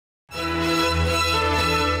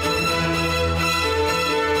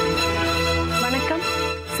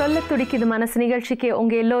சொல்ல துடிக்குது மனசு நிகழ்ச்சிக்கு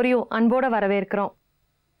உங்க எல்லோரையும் அன்போட வரவேற்கிறோம்.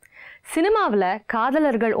 சினிமாவில்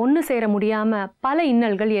காதலர்கள் ஒன்று சேர முடியாம பல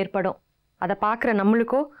இன்னல்கள் ஏற்படும். அதை பார்க்குற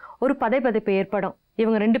நம்மளுக்கோ ஒரு பதைப்பதைப்பு ஏற்படும்.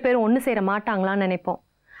 இவங்க ரெண்டு பேரும் ஒன்று சேர மாட்டாங்களான்னு நினைப்போம்.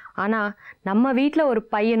 ஆனால் நம்ம வீட்டில் ஒரு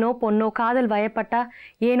பையனோ பொண்ணோ காதல் வயப்பட்டா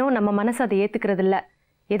ஏனோ நம்ம மனசு அதை ஏற்றுக்கிறது இல்லை.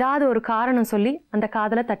 ஏதாவது ஒரு காரணம் சொல்லி அந்த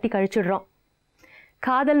காதலை தட்டி கழிச்சிடுறோம்.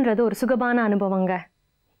 காதல்ன்றது ஒரு சுகமான அனுபவங்க.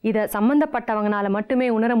 இதை சம்மந்தப்பட்டவங்களால மட்டுமே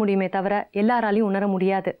உணர முடியுமே தவிர எல்லாராலையும் உணர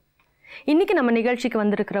முடியாது. இன்னைக்கு நம்ம நிகழ்ச்சிக்கு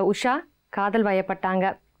வந்திருக்கிற உஷா காதல் வயப்பட்டாங்க.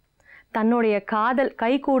 தன்னுடைய காதல்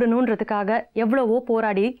கை கூடணுன்றதுக்காக எவ்வளவோ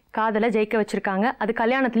போராடி காதலை ஜெயிக்க வச்சுருக்காங்க. அது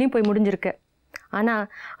கல்யாணத்துலேயும் போய் முடிஞ்சிருக்கு. ஆனால்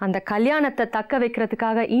அந்த கல்யாணத்தை தக்க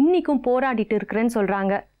வைக்கிறதுக்காக இன்றைக்கும் போராடிட்டு இருக்கிறேன்னு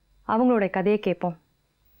சொல்கிறாங்க. அவங்களுடைய கதையை கேட்போம்.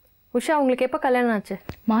 உஷா, உங்களுக்கு எப்போ கல்யாணம் ஆச்சு?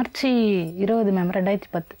 March 20 ma'am,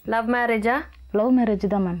 2010. லவ் மேரேஜா? லவ்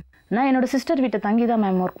மேரேஜ் தான் மேம். நான் என்னோட சிஸ்டர் வீட்டை தங்கி தான்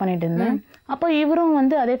மேம் ஒர்க் பண்ணிட்டு இருந்தேன். அப்போ இவரும்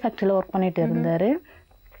வந்து அதே ஃபேக்ட்ரியில் ஒர்க் பண்ணிட்டு இருந்தார்.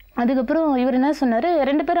 அதுக்கப்புறம் இவர் என்ன சொன்னார்,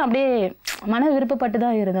 ரெண்டு பேரும் அப்படியே மன விருப்பப்பட்டு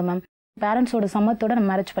தான் இருந்தேன் மேம். பேரண்ட்ஸோட சம்மத்தோட நம்ம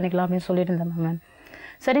மேரேஜ் பண்ணிக்கலாம் அப்படின்னு சொல்லிட்டு இருந்தேன் மேம்.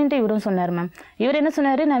 சரின்ட்டு இவரும் சொன்னார் மேம். இவர் என்ன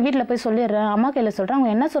சொன்னார், நான் வீட்டில் போய் சொல்லிடுறேன், அம்மா கையில் சொல்கிறேன்,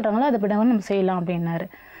 அவங்க என்ன சொல்கிறாங்களோ அதை விட நம்ம செய்யலாம் அப்படின்னாரு.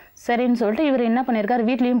 சரின்னு சொல்லிட்டு இவர் என்ன பண்ணியிருக்காரு,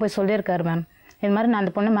 வீட்லேயும் போய் சொல்லியிருக்காரு மேம். இது மாதிரி நான்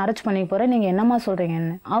அந்த பொண்ணை மேரேஜ் பண்ணிக்க போகிறேன், நீங்கள் என்னம்மா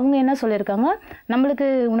சொல்கிறீங்கன்னு. அவங்க என்ன சொல்லியிருக்காங்க,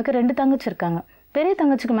 உனக்கு 2 தங்கச்சி இருக்காங்க. பெரிய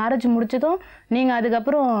தங்கச்சிக்கு மேரேஜ் முடிச்சதும் நீங்கள்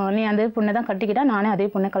அதுக்கப்புறம் நீ அந்த பொண்ணை தான் கட்டிக்கிட்டா, நானே அதே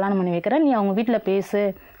பொண்ணை கல்யாணம் பண்ணி வைக்கிறேன், நீ அவங்க வீட்டில் பேசு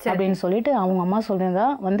அப்படின்னு சொல்லிட்டு அவங்க அம்மா சொல்லியிருந்தா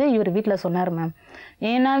வந்து இவர் வீட்டில் சொன்னார் மேம்.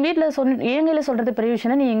 நான் வீட்டில் என் கையில் சொல்கிறது பெரிய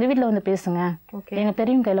விஷயம், நீ எங்கள் வீட்டில் வந்து பேசுங்க, எங்கள்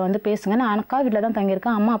பெரியவங்க கையில் வந்து பேசுங்க, நான் அக்கா வீட்டில் தான்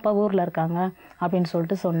தங்கியிருக்கேன், அம்மா அப்பா ஊரில் இருக்காங்க அப்படின்னு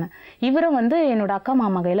சொல்லிட்டு சொன்னேன். இவரும் வந்து என்னோட அக்கா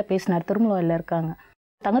மாமா கையில் பேசினார், திருமலையில் இருக்காங்க.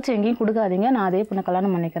 தங்கச்சி எங்கேயும் கொடுக்காதீங்க, நான் அதே பொண்ணை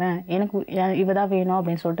கல்யாணம் பண்ணிக்கிறேன், எனக்கு இவ தான் வேணும்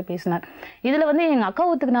அப்படின்னு சொல்லிட்டு பேசினார். இதில் வந்து எங்கள் அக்கா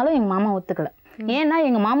ஒத்துக்கினாலும் எங்கள் மாமா ஒத்துக்கலை. ஏன்னா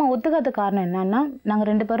எங்கள் மாமா ஒத்துக்காத காரணம் என்னன்னா, நாங்கள்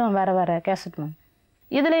 2 பேரும் வேறு வேறு கேசட் மேம்.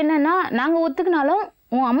 இதில் என்னென்னா, நாங்கள் ஒத்துக்கினாலும்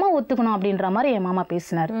உன் அம்மா ஒத்துக்கணும் அப்படின்ற மாதிரி என் மாமா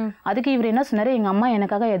பேசினார். அதுக்கு இவர் என்ன சொன்னார், எங்கள் அம்மா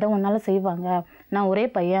எனக்காக எதோ ஒன்றாலும் செய்வாங்க, நான் ஒரே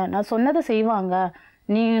பையன், நான் சொன்னதை செய்வாங்க,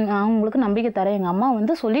 நான் உங்களுக்கு நம்பிக்கை தரேன், எங்கள் அம்மா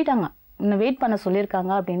வந்து சொல்லிட்டாங்க, உன்னை வெயிட் பண்ண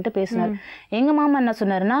சொல்லியிருக்காங்க அப்படின்ட்டு பேசினார். எங்கள் மாமா என்ன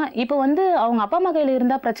சொன்னாருன்னா, இப்போ வந்து அவங்க அப்பா அம்மா கையில்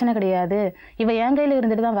இருந்தால் பிரச்சனை கிடையாது, இவ என் கையில்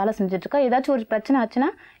இருந்துட்டு தான் வேலை செஞ்சுட்டு இருக்கா, ஏதாச்சும் ஒரு பிரச்சனை ஆச்சுன்னா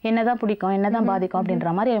என்னதான் பிடிக்கும், என்னதான் பாதிக்கும்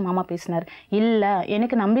அப்படின்ற மாதிரி என் மாமா பேசினார். இல்லை,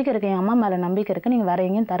 எனக்கு நம்பிக்கை இருக்குது, என் அம்மா மேலே நம்பிக்கை இருக்குது, நீங்கள் வேற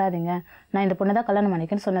எங்கேயும் தராதிங்க, நான் இந்த பொண்ணை தான் கல்யாணம்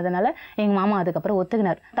பண்ணிக்கன்னு சொன்னதுனால எங்கள் மாமா அதுக்கப்புறம்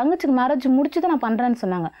ஒத்துக்கினார். தங்கச்சிக்கு மேரேஜ் முடிச்சு தான் நான் பண்ணுறேன்னு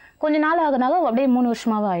சொன்னாங்க. கொஞ்சம் நாள் ஆகினாக அப்படியே 3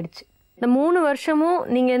 வருஷமாவே ஆயிடுச்சு. இந்த 3 வருஷமும்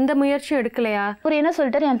நீங்கள் எந்த முயற்சியும் எடுக்கலையா? ஒரு என்ன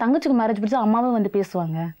சொல்லிட்டாரு, என் தங்கச்சிக்கு மேரேஜ் பிடிச்சா அம்மாவே வந்து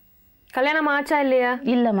பேசுவாங்க. கல்யாணம் ஆச்சா இல்லையா?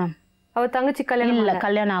 இல்லை மேம், அவ தங்கச்சி கல்யாணம் இல்லை,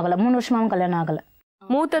 கல்யாணம் ஆகலை. 3 வருஷமாவும் கல்யாணம் ஆகலை.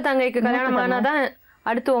 மூத்த தங்கைக்கு கல்யாணம் ஆனாதான்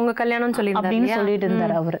அடுத்து உங்க கல்யாணம் சொல்லி அப்படின்னு சொல்லிட்டு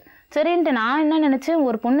இருந்தார் அவரு. சரின்ட்டு நான் என்ன நினைச்சேன்,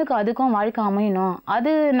 ஒரு பொண்ணுக்கு அதுக்கும் வாழ்க்கை அமையணும்,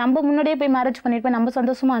 அது நம்ம முன்னாடியே போய் மேரேஜ் பண்ணிட்டு போய் நம்ம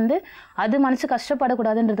சந்தோஷமா இருந்து அது மனசு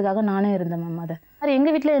கஷ்டப்படக்கூடாதுன்றதுக்காக நானே இருந்தேன் மேம். அதை எங்க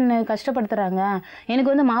வீட்டில் என்ன கஷ்டப்படுத்துறாங்க,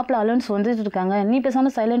 எனக்கு வந்து மாப்பிள்ளை அலோன்ஸ் வந்துட்டு இருக்காங்க, நீ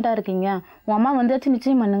பேசாம சைலண்டா இருக்கீங்க, உன் அம்மா வந்தாச்சும்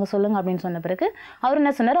நிச்சயம் பண்ணுங்க சொல்லுங்க அப்படின்னு சொன்ன பிறகு அவர்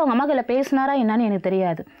என்ன சொன்னார், அவங்க அம்மா கையில பேசினாரா என்னன்னு எனக்கு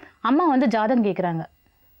தெரியாது, அம்மா வந்து ஜாதகம் கேட்குறாங்க.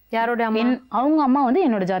 யாரோட அம்மா? அவங்க அம்மா வந்து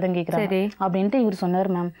என்னோட ஜாதகம் கேட்குறாங்க அப்படின்ட்டு இவர் சொன்னார்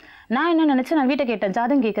மேம். நான் என்ன நினைச்சேன், நான் வீட்டை கேட்டேன்,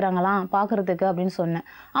 ஜாதகம் கேட்குறாங்களாம் பார்க்கறதுக்கு அப்படின்னு சொன்னேன்.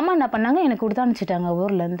 அம்மா என்ன பண்ணாங்க, எனக்கு கொடுத்து அனுப்பிச்சிட்டாங்க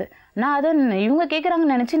ஊர்லேருந்து. நான் அதை இவங்க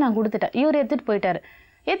கேட்குறாங்கன்னு நினச்சி நான் கொடுத்துட்டேன். இவர் எடுத்துகிட்டு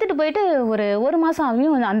போயிட்டு ஒரு மாதம்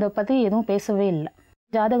ஆகியும் அந்த பற்றி எதுவும் பேசவே இல்லை.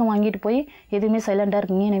 ஜாதகம் வாங்கிட்டு போய் எதுவுமே சைலண்டாக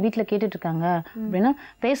இருக்கீங்க, என்னை வீட்டில் கேட்டுட்டு இருக்காங்க அப்படின்னா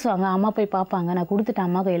பேசுவாங்க, அம்மா போய் பார்ப்பாங்க, நான் கொடுத்துட்டேன்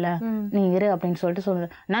அம்மா கையில், நீ இரு அப்படின்னு சொல்லிட்டு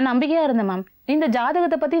சொல்லுறேன். நான் நம்பிக்கையாக இருந்தேன் மேம். இந்த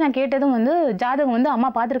ஜாதகத்தை பற்றி நான் கேட்டதும் வந்து ஜாதகம் வந்து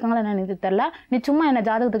அம்மா பார்த்துருக்காங்களா என்னன்னு எனக்கு தெரியல, நீ சும்மா என்ன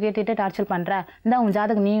ஜாதகத்தை கேட்டுட்டு டார்ச்சர் பண்ணுற, இந்த அவங்க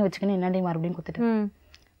ஜாதகம் நீயும் வச்சுக்கணும் என்னடி மறுபடியும் கொடுத்துட்டேன்.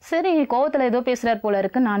 சரி, கோவத்தில் ஏதோ பேசுகிறார் போல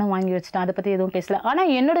இருக்கு, நானும் வாங்கி வச்சுட்டேன், அதை பற்றி எதுவும் பேசல.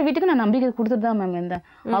 ஆனால் என்னோட வீட்டுக்கு நான் நம்பிக்கை கொடுத்துட்டு தான் மேம் இருந்தேன்.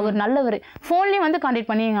 அவர் நல்லவர். ஃபோன்லேயும் வந்து கான்டாக்ட்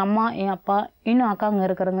பண்ணி எங்கள் அம்மா, என் அப்பா, இன்னும் அக்காங்க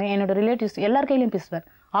இருக்கிறவங்க, என்னோட ரிலேட்டிவ்ஸ் எல்லார் கையிலையும் பேசுவார்.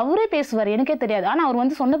 அவரே பேசுவார், எனக்கே தெரியாது. ஆனால் அவர்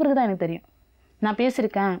வந்து சொன்ன பிறகு தான் எனக்கு தெரியும், நான்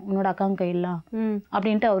பேசியிருக்கேன் உன்னோட அக்காங்க கையிலாம்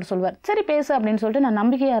அப்படின்ட்டு அவர் சொல்லுவார். சரி பேசு அப்படின்னு சொல்லிட்டு நான்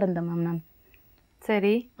நம்பிக்கையாக இருந்தேன் மேம் நான்.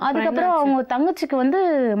 சரி, அதுக்கப்புறம் அவங்க தங்கச்சிக்கு வந்து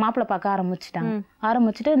மாப்பிள்ளை பார்க்க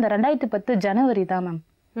ஆரம்பிச்சுட்டு இந்த 2010 ஜனவரி தான் மேம்.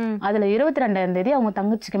 அதுல 22ஆம் தேதி அவங்க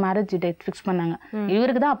தங்கச்சிக்கு மேரேஜ் டேட் ஃபிக்ஸ் பண்ணாங்க.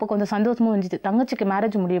 இவருக்கு தான் அப்போ கொஞ்சம் சந்தோஷமும் வந்துச்சு, தங்கச்சிக்கு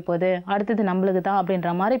மேரேஜ் முடிய போகுது, அடுத்தது நம்மளுக்கு தான்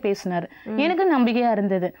அப்படின்ற மாதிரி பேசினாரு. எனக்கு நம்பிக்கையா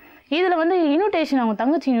இருந்தது. இதுல வந்து இன்விடேஷன், அவங்க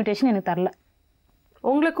தங்கச்சி இன்விடேஷன் எனக்கு தரல.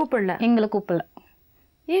 உங்களை கூப்பிடல? எங்களை கூப்பிடல.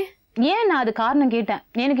 ஏன் நான் அது காரணம் கேட்டேன்,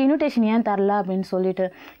 எனக்கு இன்விடேஷன் ஏன் தரல அப்படின்னு சொல்லிட்டு.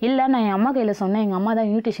 இல்லை, நான் என் அம்மா கையில் சொன்னேன், எங்கள் அம்மா தான்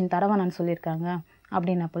இன்விடேஷன் தரவானான்னு சொல்லியிருக்காங்க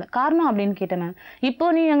அப்படின்னா போல. காரணம் அப்படின்னு கேட்டேன் நான். இப்போ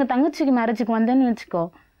நீ எங்கள் தங்கச்சிக்கு மேரேஜுக்கு வந்தேன்னு வச்சுக்கோ,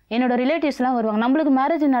 என்னோட ரிலேட்டிவ்ஸ்லாம் வருவாங்க. நம்மளுக்கு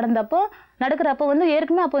மேரேஜ் நடக்கிறப்போ வந்து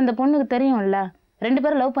ஏற்கனவே அப்போ இந்த பொண்ணுக்கு தெரியும்ல, 2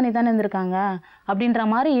 பேரும் லவ் பண்ணி தானே இருந்திருக்காங்க அப்படின்ற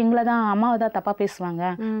மாதிரி எங்களை தான், அம்மாவை தான் தப்பாக பேசுவாங்க,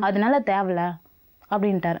 அதனால தேவலை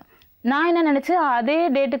அப்படின்ட்டாரு. நான் என்ன நினச்சேன், அதே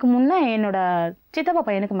டேட்டுக்கு முன்னே என்னோட சித்தப்பா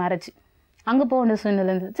பையனுக்கு மேரேஜ். அங்கே போகணும்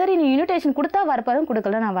சூழ்நிலை. சரி நீ இன்விடேஷன் கொடுத்தா வரப்பதும்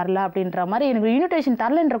கொடுக்கல, நான் வரல அப்படின்ற மாதிரி. எனக்கு இன்விடேஷன்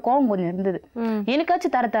தரலன்ற கோவம் கொஞ்சம் இருந்தது.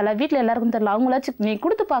 எனக்காச்சும் தரல, வீட்டில் எல்லாருக்கும் தெரியல, அவங்களாச்சும் நீ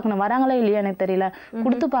கொடுத்து பார்க்கணும், வராங்களா இல்லையா எனக்கு தெரியல,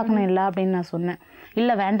 கொடுத்து பார்க்கணும் இல்லை அப்படின்னு நான் சொன்னேன்.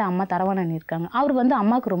 இல்லை வேண்டாம், அம்மா தரவானு இருக்காங்க. அவர் வந்து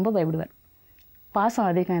அம்மாவுக்கு ரொம்ப பயப்படுவார், பாசம்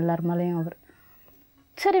அதிகம் எல்லார் மேலேயும் அவர்.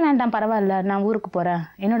 சரி வேண்டாம் பரவாயில்ல, நான் ஊருக்கு போகிறேன்,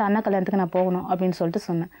 என்னோட அண்ணா கல்யாணத்துக்கு நான் போகணும் அப்படின்னு சொல்லிட்டு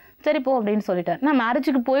சொன்னேன். சரி போ அப்படின்னு சொல்லிட்டேன். நான்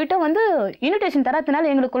மேரேஜுக்கு போயிட்டு வந்து இன்விடேஷன் தராதனால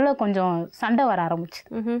எங்களுக்குள்ள கொஞ்சம் சண்டை வர ஆரம்பிச்சு.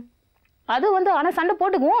 அது வந்து ஆனால் சண்டை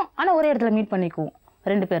போட்டுக்குவோம், ஆனால் ஒரே இடத்துல மீட் பண்ணிக்குவோம்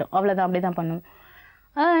 2 பேரும், அவ்வளோதான். அப்படி தான் பண்ணுவோம்.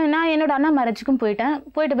 நான் என்னோட அண்ணா மேரேஜுக்கும்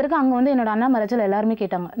போயிட்ட பிறகு அங்கே வந்து என்னோட அண்ணா மேரேஜில் எல்லாருமே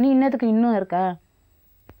கேட்டாங்க, நீ இன்னத்துக்கு இன்னும் இருக்க,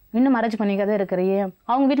 இன்னும் மேரேஜ் பண்ணிக்காதே இருக்கிறியே.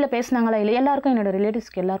 அவங்க வீட்டில் பேசினாங்களா இல்லை, எல்லாருக்கும் என்னோட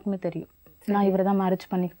ரிலேட்டிவ்ஸ்க்கு எல்லாருக்குமே தெரியும் நான் இவரை தான்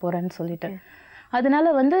மேரேஜ் பண்ணிக்க போகிறேன்னு சொல்லிட்டு. அதனால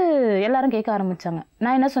வந்து எல்லாரும் கேட்க ஆரம்பித்தாங்க.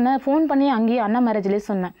 நான் என்ன சொன்னேன், ஃபோன் பண்ணி அங்கேயே அண்ணா மேரேஜ்லேயே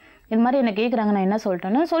சொன்னேன், இது மாதிரி என்னை கேட்குறாங்க, நான் என்ன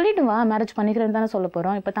சொல்லிட்டேன்னா, சொல்லிட்டு வா, மேரேஜ் பண்ணிக்கிறேன்னு தானே சொல்ல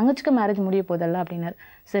போகிறோம், இப்போ தங்கச்சிக்கு மேரேஜ் முடிய போதல்ல அப்படின்னாரு.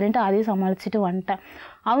 சரின்ட்டு அதையும் சமாளிச்சுட்டு வந்துட்டேன்.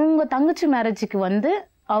 அவங்க தங்கச்சி மேரேஜுக்கு வந்து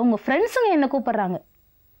அவங்க ஃப்ரெண்ட்ஸுங்க என்னை கூப்பிட்றாங்க,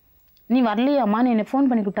 நீ வரலையாம்மா, நீ என்னை ஃபோன்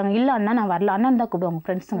பண்ணி கூப்பிட்டாங்க. இல்லை அண்ணா நான் வரல, அண்ணன் தான் கூப்பிடுவாங்க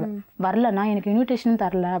ஃப்ரெண்ட்ஸுங்களை, வரலண்ணா எனக்கு இன்விடேஷனும்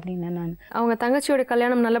தரல அப்படின்னு. நான் அவங்க தங்கச்சியோட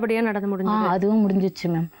கல்யாணம் நல்லபடியாக நடந்து முடிஞ்சு? அதுவும் முடிஞ்சிச்சு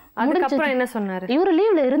மேம். அதுக்கப்புறம் என்ன சொன்னார்? இவர்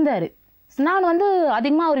லீவில் இருந்தார். நான் வந்து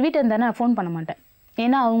அதிகமாக அவர் வீட்டில் இருந்தானே ஃபோன் பண்ண மாட்டேன்,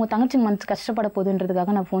 ஏன்னா அவங்க தங்கச்சி மனசு கஷ்டப்பட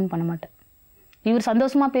போகுதுன்றதுக்காக நான் ஃபோன் பண்ண மாட்டேன். இவர்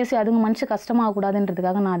சந்தோஷமாக பேசி அதுங்க மனசு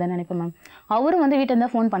கஷ்டமாகக்கூடாதுன்றதுக்காக நான் அதை நினைப்பேன் மேம். அவரும் வந்து வீட்டில்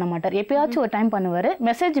இருந்தால் ஃபோன் பண்ண மாட்டார், எப்பயாச்சும் ஒரு டைம் பண்ணுவார்,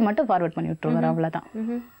 மெசேஜ் மட்டும் ஃபார்வர்ட் பண்ணி விட்டுருவார், அவ்வளோதான்.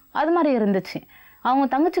 அது மாதிரி இருந்துச்சு. அவங்க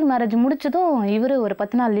தங்கச்சிக்கு மேரேஜ் முடிச்சதும் இவர் ஒரு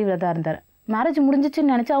 10 நாள் லீவில் தான் இருந்தார். மேரேஜ்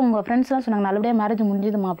முடிஞ்சிச்சுன்னு நினச்சா அவங்க ஃப்ரெண்ட்ஸ்லாம் சொன்னாங்க, நல்லபடியாக மேரேஜ்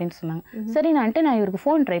முடிஞ்சுதுமா அப்படின்னு சொன்னாங்க. சரி நான் இவருக்கு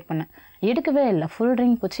ஃபோன் ட்ரை பண்ணேன், எடுக்கவே இல்லை, ஃபுல்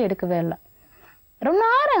ரிங் போச்சு, எடுக்கவே இல்லை. ரொம்ப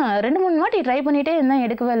நேரம் 2-3 வாட்டி ட்ரை பண்ணிகிட்டே இருந்தேன்,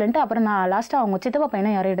 எடுக்கவே இல்லைன்ட்டு. அப்புறம் நான் லாஸ்ட்டாக அவங்க சித்தப்பா பையனை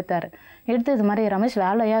யாரும் எடுத்து இது மாதிரி ரமேஷ்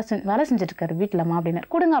வேலை செஞ்சுட்ருக்காரு வீட்டிலம்மா அப்படின்னாரு.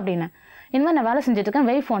 கொடுங்க அப்படின்னு. இந்த மாதிரி நான் வேலை செஞ்சுட்ருக்கேன்,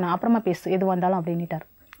 வெய் ஃபோனை அப்புறமா பேசு எது வந்தாலும் அப்படின்ட்டார்.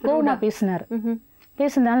 கோவமாக பேசினார்.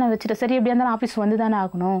 பேசுனாலும் நான் வச்சுட்டேன், சரி எப்படியா இருந்தாலும் ஆஃபீஸ் வந்து தானே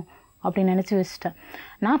ஆகணும் அப்படின்னு நினச்சி வச்சுட்டேன்.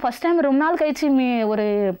 நான் ஃபஸ்ட் டைம் ரொம்ப நாள் கழிச்சு ஒரு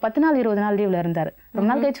 10 நாள் 20 நாள் லீவில் இருந்தார். ரொம்ப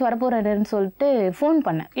நாள் கழிச்சு வரப்போறாருன்னு சொல்லிட்டு ஃபோன்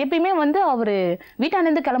பண்ணேன். எப்பயுமே வந்து அவர்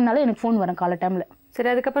வீட்டானேருந்து கிளம்புனாலும் எனக்கு ஃபோன் வரும் காலை டைமில். சரி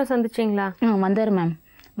அதுக்கப்புறம் சந்திச்சிங்களா? வந்தார் மேம்.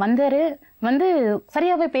 வந்து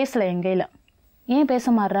சரியாகவே பேசலை என் கையில். ஏன்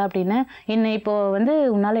பேச மாட்றா அப்படின்னு. என்னை இப்போ வந்து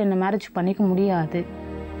உன்னால் என்னை மேரேஜ் பண்ணிக்க முடியாது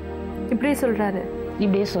இப்படியே சொல்கிறாரு.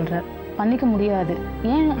 இப்படியே சொல்கிறார், பண்ணிக்க முடியாது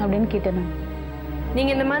ஏன் அப்படின்னு கேட்டேன் மேம்.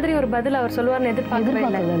 நீங்கள் இந்த மாதிரி ஒரு பதில் அவர் சொல்லுவார்னு எதிர்பார்க்கல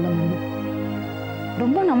மேம்.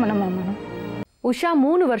 ரொம்ப நம்பினேன் மேம். உஷா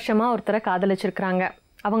 3 வருஷமாக ஒருத்தரை காதலிச்சிருக்கிறாங்க.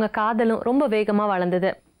 அவங்க காதலும் ரொம்ப வேகமாக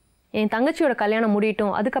வளர்ந்தது. என் தங்கச்சியோட கல்யாணம்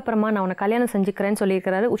முடியட்டும், அதுக்கப்புறமா நான் உன்னை கல்யாணம் செஞ்சுக்கிறேன்னு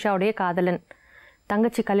சொல்லியிருக்கிறாரு உஷாவுடைய காதலன்.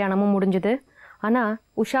 தங்கச்சி கல்யாணமும் முடிஞ்சுது. ஆனால்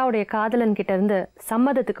உஷாவுடைய காதலன் கிட்ட இருந்து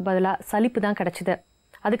சம்மதத்துக்கு பதிலாக சலிப்பு தான் கிடச்சிது.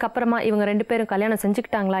 அதுக்கப்புறமா இவங்க 2 பேரும் கல்யாணம்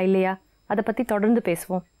செஞ்சுக்கிட்டாங்களா இல்லையா அதை பற்றி தொடர்ந்து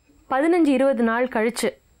பேசுவோம். 15-20 நாள்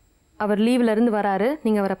கழிச்சு அவர் லீவில் இருந்து வராரு.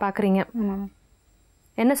 நீங்கள் அவரை பார்க்குறீங்க,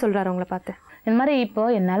 என்ன சொல்கிறாரு உங்களை பார்த்து? இந்த மாதிரி இப்போ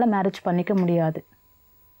என்னால் மேரேஜ் பண்ணிக்க முடியாது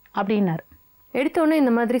அப்படின்னார். எடுத்தோடனே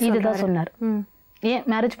இந்த மாதிரி இதுதான் சொன்னார். ஏன்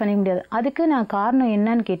மேரேஜ் பண்ணிக்க முடியாது? அதுக்கு நான் காரணம்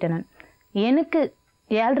என்னன்னு கேட்டேன். நான் எனக்கு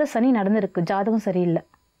 7.5 சனி நடந்திருக்கு, ஜாதகம் சரியில்லை,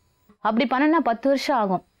 அப்படி பண்ணனா 10 வருஷம்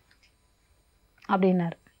ஆகும்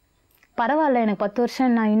அப்படின்னாரு. பரவாயில்ல, எனக்கு 10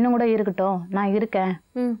 வருஷம் நான் இன்னும் கூட இருக்கட்டும், நான் இருக்கேன்,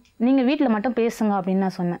 நீங்கள் வீட்டில் மட்டும் பேசுங்க அப்படின்னு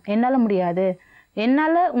நான் சொன்னேன். என்னால் முடியாது,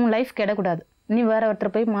 என்னால் உன் லைஃப் கிடக்கூடாது, நீ வேற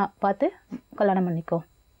ஒருத்தர் போய் பார்த்து கல்யாணம் பண்ணிக்கோ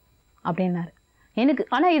அப்படின்னாரு எனக்கு.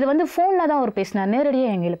 ஆனால் இது வந்து ஃபோனில் தான் அவர் பேசினார்,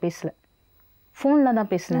 நேரடியாக எங்கள் பேசலை, ஃபோனில்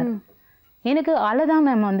தான் பேசினார். எனக்கு அழதான்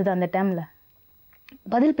மேம் வந்தது அந்த டைமில்,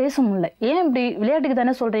 பதில் பேச முடியல. ஏன் இப்படி விளையாட்டுக்கு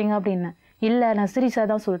தானே சொல்கிறீங்க அப்படின்னா, இல்லை நான் சீரியஸாக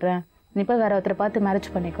தான் சொல்கிறேன், நீ போய் வேற ஒருத்தரை பார்த்து மேரேஜ்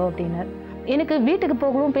பண்ணிக்கோ அப்படின்னாரு. எனக்கு வீட்டுக்கு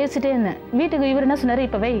போகணும் பேசிட்டே இருந்தேன். வீட்டுக்கு இவர் என்ன சொன்னார்,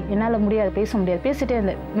 இப்போ வை என்னால் முடியாது, பேச முடியாது, பேசிட்டே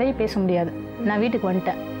இருந்தேன். வெய் பேச முடியாது, நான் வீட்டுக்கு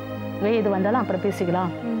வந்துட்டேன், வெய் இது வந்தாலும் அப்புறம்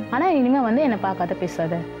பேசிக்கலாம், ஆனால் இனிமேல் வந்து என்னை பார்க்காத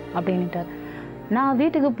பேசாத அப்படின்ட்டார். நான்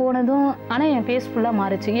வீட்டுக்கு போனதும் ஆனால் என் ஃபேஸ் ஃபுல்லாக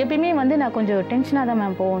மாறிச்சு. எப்பயுமே வந்து நான் கொஞ்சம் டென்ஷனாக தான்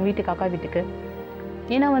மேம் போவேன் வீட்டுக்கு, அக்கா வீட்டுக்கு.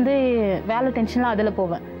 ஏன்னா வந்து வேலை டென்ஷன்லாம் அதில்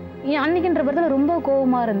போவேன். அன்னைக்குன்ற படத்தில் ரொம்ப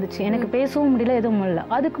கோபமாக இருந்துச்சு, எனக்கு பேசவும் முடியல, எதுவும் இல்லை.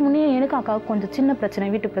 அதுக்கு முன்னே எனக்கு அக்காவுக்கு கொஞ்சம் சின்ன பிரச்சனை,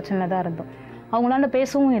 வீட்டு பிரச்சனை தான் இருந்தோம். அவங்களால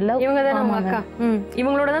பேசவும் இல்லை. இவங்க தான் நம்ம அக்கா.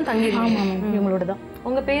 இவங்களோட தான் தங்கி. ஆமாம் மேம், இவங்களோட தான்.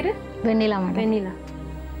 உங்கள் பேர்? வெண்ணிலா மேம். வெண்ணிலா.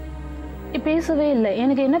 பேசவே இல்லை,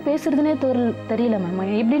 எனக்கு என்ன பேசுறதுனே தெரியல மேம்.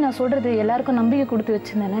 எப்படி நான் சொல்கிறது, எல்லாருக்கும் நம்பிக்கை கொடுத்து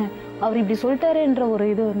வச்சுருந்தேனே, அவர் இப்படி சொல்லிட்டாருன்ற ஒரு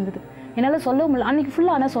இது இருந்தது, என்னால் சொல்லவும் இல்லை அன்றைக்கி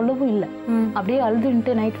ஃபுல்லாக. ஆனால் சொல்லவும் இல்லை, அப்படியே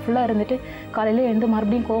அழுதுன்ட்டு நைட் ஃபுல்லாக இருந்துட்டு காலையில் எழுந்து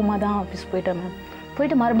மறுபடியும் கோவமாக தான் ஆஃபீஸ் போயிட்டேன் மேம்.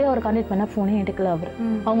 போயிட்டு மறுபடியும் அவர் கான்டாக்ட் பண்ண ஃபோனே எடுக்கல. அவர்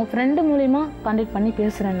அவங்க ஃப்ரெண்டு மூலிமா கான்டாக்ட் பண்ணி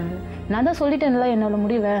பேசுகிறேன். நான் தான் சொல்லிட்டேன்ல என்னோட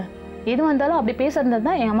முடிவை, எது வந்தாலும் அப்படி பேசுறது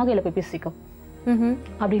தான் என் அம்மா கையில் போய் பேசிக்கும்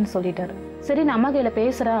அப்படின்னு சொல்லிட்டாரு. சரி நான் அம்மா கையில்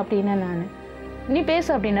பேசுகிறேன் அப்படின்னு நான் நீ பேசு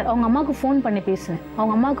அப்படின்னாரு. அவங்க அம்மாவுக்கு ஃபோன் பண்ணி பேசுனேன்.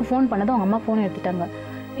 அவங்க அம்மாவுக்கு ஃபோன் பண்ணதும் அவங்க அம்மா ஃபோன் எடுத்துட்டாங்க.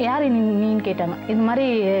 யார் நீன்னு கேட்டாங்க. இது மாதிரி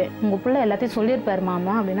உங்கள் பிள்ளை எல்லாத்தையும் சொல்லியிருப்பாரு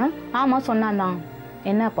மாமா அப்படின்னா, ஆமாம் சொன்னான் தான்,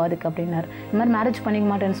 என்ன அப்போ அதுக்கு அப்படின்னாரு. இது மாதிரி மேரேஜ் பண்ணிக்க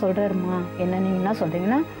மாட்டேன்னு சொல்கிறாருமா, என்ன நீங்கள் என்ன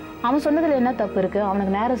சொல்கிறீங்கன்னா, அவன் சொன்னதில் என்ன தப்பு இருக்குது,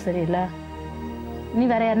 அவனுக்கு நேரம் சரியில்லை, நீ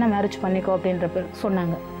வேற யாருன்னா மேரேஜ் பண்ணிக்கோ அப்படின்ற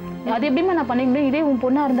சொன்னாங்க. அது எப்படிமா நான் பண்ணிக்க முடியும், இதே உன்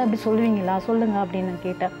பொண்ணாக இருந்தால் அப்படி சொல்லுவீங்களா, சொல்லுங்க அப்படின்னு நான்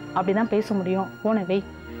கேட்டேன். அப்படி தான் பேச முடியும், போன வை,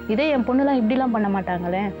 இதே என் பொண்ணுலாம் இப்படிலாம் பண்ண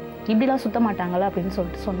மாட்டாங்களே, இப்படிலாம் சுத்த மாட்டாங்களே அப்படின்னு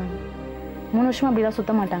சொல்லிட்டு சொன்னாங்க. 3 வருஷமா அப்படிலாம்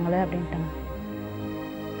சுத்த மாட்டாங்களே அப்படின்ட்டாங்க.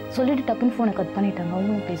 சொல்லிட்டு டப்புன்னு ஃபோனை கட் பண்ணிட்டாங்க.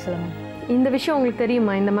 அவங்களும் பேசலாமா. இந்த விஷயம் உங்களுக்கு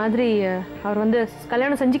தெரியுமா? இந்த மாதிரி அவர் வந்து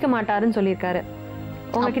கல்யாணம் செஞ்சுக்க மாட்டாருன்னு சொல்லியிருக்காரு.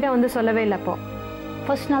 உங்ககிட்ட வந்து சொல்லவே இல்லை அப்போ?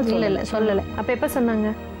 ஃபர்ஸ்ட் நாள் இல்லை சொல்லலை. அப்போ எப்போ சொன்னாங்க?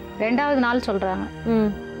 2வது நாள் சொல்கிறாங்க.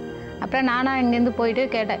 அப்புறம் நானா இங்கேருந்து போயிட்டு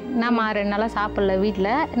கேட்டேன், என்னம்மா 2 நாளாக சாப்பிடல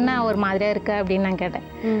வீட்டில், என்ன ஒரு மாதிரியாக இருக்க அப்படின்னு நான் கேட்டேன்.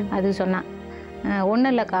 அது சொன்னான்,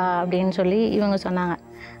 ஒன்றும் இல்லைக்கா அப்படின்னு சொல்லி இவங்க சொன்னாங்க.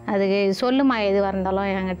 அதுக்கு சொல்லுமா எதுவாக இருந்தாலும்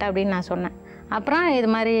என்கிட்ட அப்படின்னு நான் சொன்னேன். அப்புறம் இது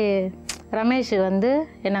மாதிரி ரமேஷ் வந்து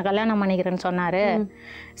என்னை கல்யாணம் பண்ணிக்கிறேன்னு சொன்னார்.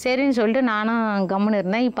 சரின்னு சொல்லிட்டு நானும் கம்முன்னு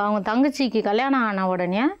இருந்தேன். இப்போ அவங்க தங்கச்சிக்கு கல்யாணம் ஆன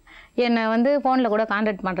உடனே என்னை வந்து ஃபோனில் கூட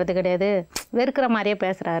கான்டாக்ட் பண்ணுறது கிடையாது, வெறுக்கிற மாதிரியே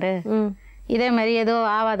பேசுகிறாரு, இதே மாதிரி ஏதோ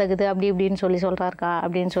ஆவாதகுது அப்படி இப்படின்னு சொல்கிறாருக்கா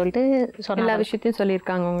அப்படின்னு சொல்லிட்டு சொன்ன எல்லா விஷயத்தையும்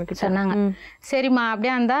சொல்லியிருக்காங்க உங்களுக்கு சொன்னாங்க. சரிம்மா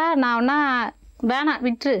அப்படியே இருந்தால் நான் ஒன்றா வேணாம்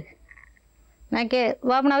விட்டுரு, நான்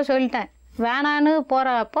ஓப்பனாக சொல்லிட்டேன், வேணான்னு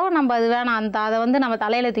போகிறப்போ நம்ம அது வேணாம், அதை வந்து நம்ம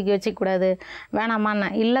தலையில் தூக்கி வச்சிக்கூடாது, வேணாமான்னு.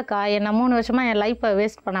 இல்லைக்கா என்னை 3 வருஷமாக என் லைஃப்பை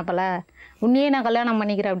வேஸ்ட் பண்ணப்பல, உன்னையே நான் கல்யாணம்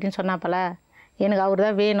பண்ணிக்கிறேன் அப்படின்னு சொன்னாப்பல, எனக்கு அவர்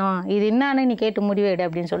தான் வேணும், இது என்னான்னு நீ கேட்டு முடிவேடு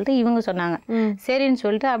அப்படின்னு சொல்லிட்டு இவங்க சொன்னாங்க. சரின்னு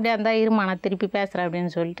சொல்லிட்டு அப்படியே அந்த இருமா நான் திருப்பி பேசுகிறேன்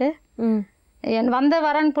அப்படின்னு சொல்லிட்டு வந்த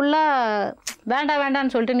வரன் ஃபுல்லாக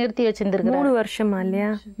வேண்டான்னு சொல்லிட்டு நிறுத்தி வச்சுருந்துருக்கேன். 3 வருஷமா இல்லையா?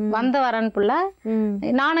 வந்த வரன்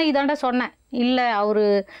ஃபுல்லாக நானும் இதாண்ட சொன்னேன், இல்லை அவர்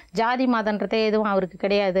ஜாதி மதன்றதே எதுவும் அவருக்கு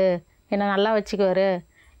கிடையாது, என்னை நல்லா வச்சுக்குவார்,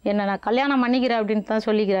 என்னை நான் கல்யாணம் பண்ணிக்கிறேன் அப்படின்னு தான்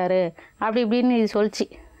சொல்லிக்கிறாரு அப்படி இப்படின்னு இது சொல்லிச்சு.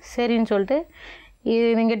 சரின்னு சொல்லிட்டு இது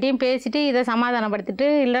எங்கிட்டையும் பேசிட்டு இதை சமாதானப்படுத்திட்டு,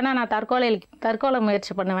 இல்லைன்னா நான் தற்கொலை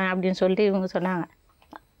முயற்சி பண்ணுவேன் அப்படின்னு சொல்லிட்டு இவங்க சொன்னாங்க.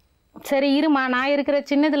 சரி இருமா, நான் இருக்கிற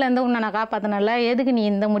சின்னதுலேருந்து உன்னை நான் காப்பாற்றினல, எதுக்கு நீ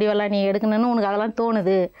இந்த முடிவெல்லாம் நீ எடுக்கணும்னு உனக்கு அதெல்லாம்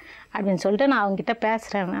தோணுது அப்படின்னு சொல்லிட்டு நான் அவங்ககிட்ட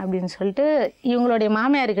பேசுகிறேன் அப்படின்னு சொல்லிட்டு இவங்களுடைய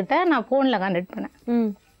மாமியார்கிட்ட நான் ஃபோனில் கான்டாக்ட் பண்ணேன்.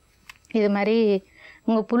 இது மாதிரி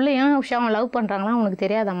உங்கள் பிள்ளையும் உஷாவும் லவ் பண்ணுறாங்களா உனக்கு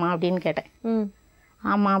தெரியாதம்மா அப்படின்னு கேட்டேன்.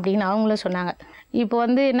 ஆமாம் அப்படின்னு அவங்களும் சொன்னாங்க. இப்போ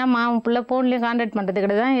வந்து என்னம்மா உன் பிள்ளை ஃபோன்லேயும் கான்டாக்ட் பண்ணுறது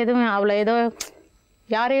கிடையாது, எதுவும் அவ்வளோ ஏதோ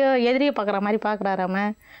யாரையோ எதிரியை பார்க்குற மாதிரி பார்க்குறாராம,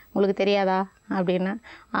 உங்களுக்கு தெரியாதா அப்படின்னு.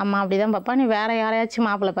 ஆமாம் அப்படி தான் பாப்பா, நீ வேறு யாரையாச்சும்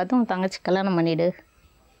மாப்பிள்ளை பார்த்து உன் தங்கச்சி கல்யாணம் பண்ணிவிடு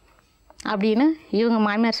அப்படின்னு இவங்க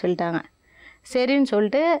மாமியார் சொல்லிட்டாங்க. சரின்னு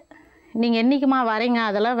சொல்லிட்டு நீங்கள் என்றைக்குமா வரீங்க,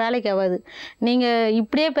 அதெல்லாம் வேலைக்கு ஆகாது, நீங்கள்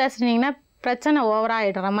இப்படியே பேசுனீங்கன்னா பிரச்சனை ஓவராக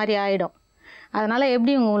ஆகிடுற மாதிரி ஆகிடும், அதனால்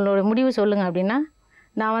எப்படி உங்களோட முடிவு சொல்லுங்கள் அப்படின்னா,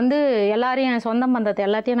 நான் வந்து எல்லாரையும் என் சொந்த பந்தத்தை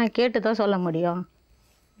எல்லாத்தையும் நான் கேட்டு தான் சொல்ல முடியும்,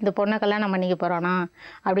 இந்த பொண்ணை கல்யாணம் பண்ணிக்க போகிறானா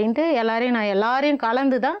அப்படின்ட்டு எல்லாரையும்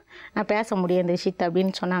கலந்து தான் நான் பேச முடியும் இந்த விஷயத்தை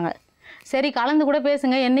அப்படின்னு சொன்னாங்க. சரி கலந்து கூட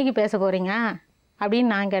பேசுங்க, என்றைக்கு பேச போகிறீங்க அப்படின்னு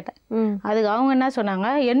நான் கேட்டேன். அதுக்கு அவங்க என்ன சொன்னாங்க,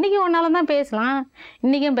 என்றைக்கு ஒன்றாலும் தான் பேசலாம்,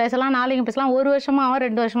 இன்றைக்கும் பேசலாம், நாளைக்கும் பேசலாம், 1 வருஷமாக ஆகும்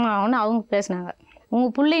 2 வருஷமாக ஆகும்னு அவங்க பேசினாங்க.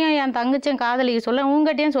 உங்கள் பிள்ளைங்க என் தங்கச்சியும் காதலிக்க சொல்ல,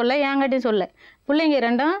 உங்ககிட்டையும் சொல்ல, என்கிட்டையும் சொல்ல, பிள்ளைங்க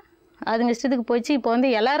 2ம் அதுங்க இஷ்டத்துக்கு போயிடுச்சு. இப்போ வந்து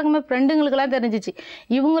எல்லாருக்குமே ஃப்ரெண்டுங்களுக்கெல்லாம் தெரிஞ்சிச்சு,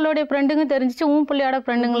 இவங்களுடைய ஃப்ரெண்டுக்கும் தெரிஞ்சிச்சு, உன் பிள்ளையோட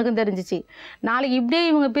ஃப்ரெண்டுங்களுக்கும் தெரிஞ்சிச்சு. நாளைக்கு இப்படியே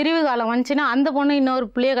இவங்க பிரிவு காலம் வந்துச்சுன்னா அந்த பொண்ணு இன்னொரு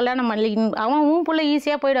பிள்ளைய கல்யாணம் பண்ணி, அவன் உன் பிள்ளை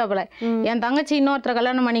ஈஸியாக போயிடாப்புல, என் தங்கச்சி இன்னொருத்தரை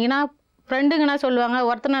கல்யாணம் பண்ணிக்கினா ஃப்ரெண்டுங்கன்னா சொல்லுவாங்க,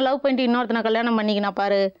 ஒருத்தனை லவ் பண்ணிட்டு இன்னொருத்தனை கல்யாணம் பண்ணிக்கினா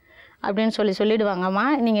பாரு அப்படின்னு சொல்லிடுவாங்கம்மா,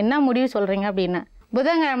 நீங்கள் என்ன முடிவு சொல்கிறீங்க அப்படின்னு.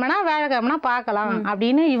 புதன்கிழமைனா வேலைக்கிழமைனா பார்க்கலாம்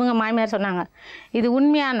அப்படின்னு இவங்க மாமியார் சொன்னாங்க. இது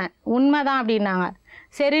உண்மை தான் அப்படின்னாங்க.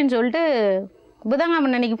 சரின்னு சொல்லிட்டு புதன்கிழமை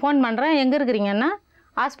அன்னைக்கு ஃபோன் பண்ணுறேன், எங்கே இருக்கிறீங்கன்னா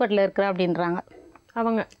ஹாஸ்பிட்டலில் இருக்கிறேன் அப்படின்றாங்க.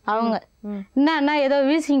 அவங்க என்னன்னா ஏதோ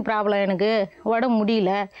வீசிங் ப்ராப்ளம், எனக்கு உடம்பு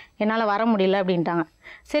முடியல, என்னால் வர முடியல அப்படின்ட்டாங்க.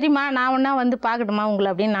 சரிம்மா நான் ஒன்றா வந்து பார்க்கட்டுமா உங்களை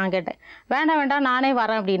அப்படின்னு நான் கேட்டேன். வேண்டாம் நானே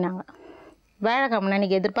வரேன் அப்படின்னாங்க. வேலைக்கிழமை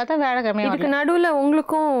அன்னைக்கு எதிர்பார்த்தா வேலைக்கிழமை. இதுக்கு நடுவில்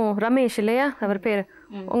உங்களுக்கும் ரமேஷ் இல்லையா அவர் பேர்,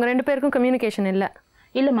 உங்கள் 2 பேருக்கும் கம்யூனிகேஷன்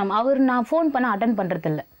இல்லை மேம். அவர் நான் ஃபோன் பண்ண அட்டன்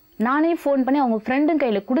பண்ணுறதில்ல, நானே ஃபோன் பண்ணி அவங்க ஃப்ரெண்டும்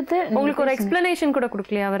கையில் கொடுத்து. உங்களுக்கு ஒரு எக்ஸ்பிளனேஷன் கூட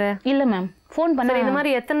கொடுக்கலையா அவர்? இல்லை மேம், ஃபோன் பண்ண. இது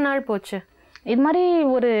மாதிரி எத்தனை நாள் போச்சு? இது மாதிரி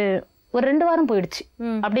ஒரு 2 வாரம் போயிடுச்சு,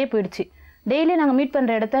 அப்படியே போயிடுச்சு. டெய்லி நாங்கள் மீட்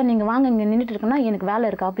பண்ணுற இடத்த நீங்கள் வாங்க இங்கே நின்றுட்டு இருக்கோம்னா எனக்கு வேலை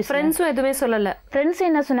இருக்குது ஆஃபீஸ். ஃப்ரெண்ட்ஸும் எதுவுமே சொல்லலை? ஃப்ரெண்ட்ஸ்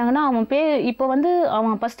என்ன சொன்னாங்கன்னா, அவன் இப்போ வந்து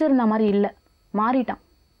அவன் ஃபஸ்ட்டு இருந்த மாதிரி இல்லை, மாறிட்டான்,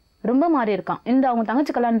 ரொம்ப மாறி இருக்கான். அவங்க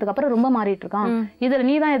தங்கச்சி கல்யாணத்துக்கு அப்புறம் ரொம்ப மாறிட்டு இருக்கான். இதில்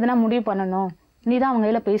நீ தான் எதுனா முடிவு பண்ணணும், நீ தான் அவங்க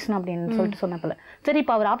கையில் பேசணும் அப்படின்னு சொல்லிட்டு சொன்னப்பல. சரி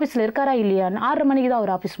இப்போ அவர் ஆஃபீஸில் இருக்காரா இல்லையா, 6:30 மணிக்கு தான்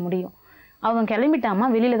அவர் ஆஃபீஸ் முடியும், அவன் கிளம்பிட்டாமா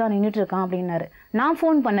வெளியில தான் நின்றுட்டு இருக்கான் அப்படின்னாரு. நான்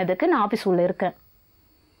ஃபோன் பண்ணதுக்கு நான் ஆஃபீஸ் உள்ள இருக்கேன்.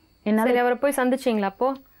 என்னால் அவரை போய் சந்திச்சிங்களா? அப்போ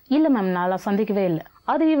இல்லை மேம் நான் சந்திக்கவே இல்லை.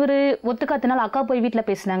 அது இவர் ஒத்துக்காத்தனால அக்கா போய் வீட்டில்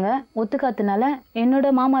பேசினாங்க. ஒத்துக்காத்தனால என்னோட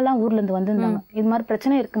மாமாலாம் ஊர்லேருந்து வந்திருந்தாங்க. இது மாதிரி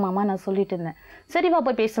பிரச்சனை இருக்கு மாமா நான் சொல்லிட்டு இருந்தேன். சரிவா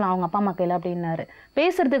போய் பேசலாம் அவங்க அப்பா அம்மா கையில் அப்படின்னாரு.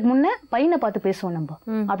 பேசுறதுக்கு முன்னே பையனை பார்த்து பேசுவோம் நம்ம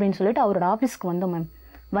அப்படின்னு சொல்லிட்டு அவரோட ஆஃபீஸ்க்கு வந்தோம் மேம்.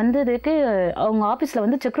 வந்ததுக்கு அவங்க ஆஃபீஸில்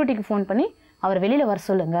வந்து செக்யூரிட்டிக்கு ஃபோன் பண்ணி அவர் வெளியில் வர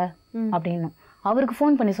சொல்லுங்க அப்படின்னு. அவருக்கு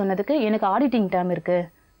ஃபோன் பண்ணி சொன்னதுக்கு எனக்கு ஆடிட்டிங் டைம் இருக்குது,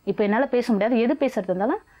 இப்போ என்னால் பேச முடியாது, எது பேசுறது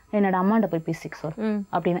இருந்தாலும் என்னோட அம்மாண்ட போய் பேசிக்க சொல்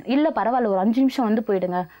அப்படின்னு. இல்லை பரவாயில்ல ஒரு 5 நிமிஷம் வந்து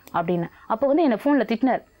போயிடுங்க அப்படின்னு. அப்போ வந்து என்னை ஃபோனில்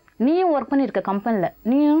திட்டினார். நீயும் ஒர்க் பண்ணியிருக்க கம்பெனியில்,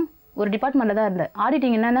 நீயும் ஒரு டிபார்ட்மெண்ட்டில் தான் இருந்த,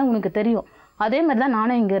 ஆடிட்டிங் என்னன்னா உனக்கு தெரியும், அதே மாதிரி தான்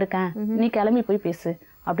நானும் இங்கே இருக்கேன், நீ கிளம்பி போய் பேசு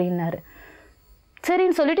அப்படின்னாரு.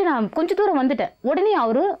 சரின்னு சொல்லிட்டு நான் கொஞ்சம் தூரம் வந்துட்டேன். உடனே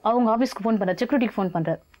அவரு அவங்க ஆஃபீஸ்க்கு ஃபோன் பண்ணுறாரு, செக்யூரிட்டிக்கு ஃபோன்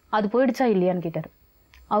பண்ணுறாரு. அது போயிடுச்சா இல்லையான்னு கேட்டார்.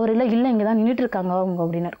 அவர் இல்லை இங்கே தான் நின்றுட்டு இருக்காங்க அவங்க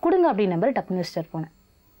அப்படின்னாரு. கொடுங்க அப்படின்னு நம்பர் டப்புன்னு வச்சுட்டு போனேன்.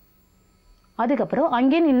 அதுக்கப்புறம்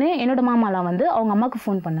அங்கேயே நின்று என்னோட மாமாலாம் வந்து அவங்க அம்மாவுக்கு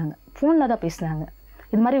ஃபோன் பண்ணாங்க. ஃபோனில் தான் பேசினாங்க.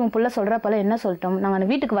 இது மாதிரி உன் பிள்ளை சொல்கிறப்பல என்ன சொல்லிட்டோம், நாங்கள்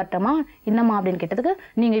வீட்டுக்கு வரட்டோமா என்னம்மா அப்படின்னு கேட்டதுக்கு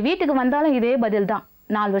நீங்கள் வீட்டுக்கு வந்தாலும் இதே பதில் தான்,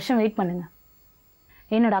 4 வருஷம் வெயிட் பண்ணுங்க.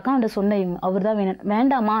 என்னோட அக்காண்ட சொன்ன அவர் தான்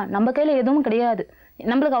வேண்டாமா, நம்ம கையில் எதுவும் கிடையாது,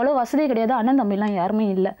 நம்மளுக்கு அவ்வளோ வசதி கிடையாது, அண்ணன் தம்பிலாம் யாருமே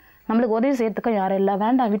இல்லை, நம்மளுக்கு உதவி செய்யறதுக்கும் யாரும் இல்லை,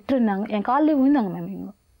 வேண்டாம் விட்டுருந்தாங்க. என் காலிலே விழுந்தாங்க மேம்.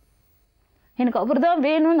 இவங்க எனக்கு அவர் தான்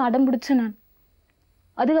வேணும்னு அடம் பிடிச்சேன் நான்.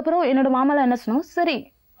 அதுக்கப்புறம் என்னோட மாமாலாம் என்ன சொன்னாங்க, சரி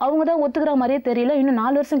அவங்க தான் ஒத்துக்கிற மாதிரியே தெரியல, இன்னும்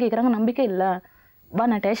 4 வருஷம் கேட்குறாங்க, நம்பிக்கை இல்லை, வா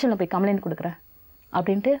நான் ஸ்டேஷனில் போய் கம்ப்ளைண்ட் கொடுக்குறேன்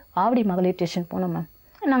அப்படின்ட்டு ஆவடி மகளிர் ஸ்டேஷன் போனோம் மேம்.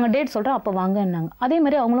 நாங்கள் டேட் சொல்கிறோம் அப்போ வாங்கன்னாங்க. அதே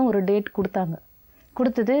மாதிரி அவங்களும் ஒரு டேட் கொடுத்தாங்க.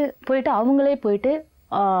 கொடுத்தது போயிட்டு அவங்களே போயிட்டு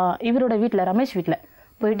இவரோட வீட்டில் ரமேஷ் வீட்டில்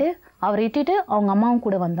போயிட்டு அவரை இட்டிட்டு அவங்க அம்மாவும்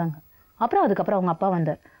கூட வந்தாங்க. அப்புறம் அதுக்கப்புறம் அவங்க அப்பா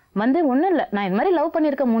வந்தார். வந்து ஒன்றும் இல்லை, நான் இது மாதிரி லவ்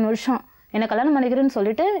பண்ணியிருக்கேன் 3 வருஷம், என்னை கல்யாணம் பண்ணிக்கிறேன்னு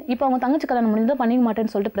சொல்லிட்டு இப்போ அவங்க தங்கச்சி கல்யாணம் முடிஞ்சால் பண்ணிக்க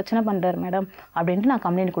மாட்டேன்னு சொல்லிட்டு பிரச்சனை பண்ணுறாரு மேடம் அப்படின்ட்டு நான்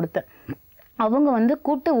கம்ப்ளைண்ட் கொடுத்தேன். அவங்க வந்து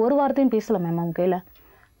கூப்பிட்டு ஒரு வாரத்தையும் பேசல மேம். அவங்க கையில்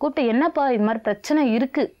கூப்பிட்டு என்னப்பா இது மாதிரி பிரச்சனை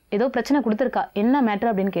இருக்குது, ஏதோ பிரச்சனை கொடுத்துருக்கா, என்ன மேட்ரு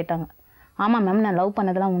அப்படின்னு கேட்டாங்க. ஆமாம் மேம் நான் லவ்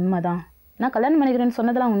பண்ணதெல்லாம் உண்மை தான், நான் கல்யாணம் பண்ணிக்கிறேன்னு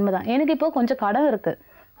சொன்னதெல்லாம் உண்மை தான், எனக்கு இப்போ கொஞ்சம் கடன் இருக்குது,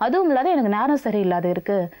 அதுவும் இல்லாத எனக்கு நேரம் சரியில்லாத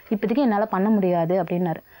இருக்குது, இப்போதைக்கு என்னால் பண்ண முடியாது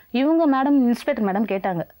அப்படின்னாரு. இவங்க மேடம் இன்ஸ்பெக்டர் மேடம்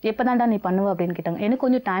கேட்டாங்க, எப்போ தான்டா நீ பண்ணுவ அப்படின்னு கேட்டாங்க. எனக்கு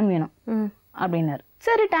கொஞ்சம் டைம் வேணும் அப்படின்னாரு.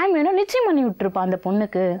 சரி டைம் வேணும், நிச்சயம் பண்ணி விட்டுருப்பா அந்த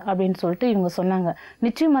பொண்ணுக்கு அப்படின்னு சொல்லிட்டு இவங்க சொன்னாங்க.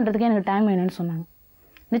 நிச்சயம் பண்ணுறதுக்கே எனக்கு டைம் வேணும்னு சொன்னாங்க.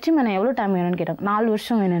 நிச்சயம் பண்ண எவ்வளோ டைம் வேணும்னு கேட்டாங்க. 4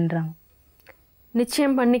 வருஷம் வேணுன்றாங்க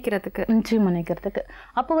நிச்சயம் பண்ணிக்கிறதுக்கு.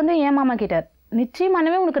 அப்போ வந்து என் மாமா கேட்டார், நிச்சயம்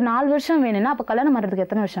பண்ணவே உனக்கு 4 வருஷம் வேணும்னா அப்போ கல்யாணம் பண்ணுறதுக்கு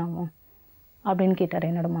எத்தனை வருஷம் ஆகும் அப்படின்னு கேட்டார்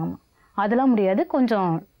என்னோட மாமா. அதெல்லாம் முடியாது,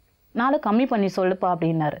 கொஞ்சம் நாளை கம்மி பண்ணி சொல்லுப்பா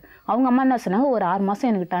அப்படின்னாரு. அவங்க அம்மா என்ன சொன்னாங்க, ஒரு 6 மாதம்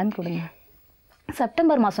எனக்கு டைம் கொடுங்க,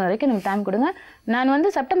 செப்டம்பர் மாதம் வரைக்கும் எனக்கு டைம் கொடுங்க, நான்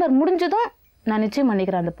வந்து செப்டம்பர் முடிஞ்சதும் நான் நிச்சயம்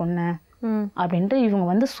பண்ணிக்கிறேன் அந்த பொண்ணை அப்படின்ட்டு இவங்க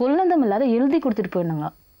வந்து சொல்லதும் இல்லாத எழுதி கொடுத்துட்டு போயிருந்தாங்க.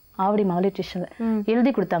 ஆவடி மகளிர் ஸ்டேஷனில்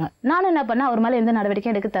எழுதி கொடுத்தாங்க. நானும் என்ன பண்ணேன், அவர் மேலே எந்த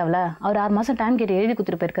நடவடிக்கையும் எடுக்க தேவையில்ல, அவர் 6 மாதம் டைம் கேட்டு எழுதி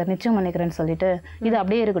கொடுத்துட்டு போயிருக்காரு நிச்சயம் பண்ணிக்கிறேன்னு சொல்லிட்டு, இது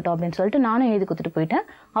அப்படியே இருக்கட்டும் அப்படின்னு சொல்லிட்டு நானும் எழுதி கொடுத்துட்டு போயிட்டேன்.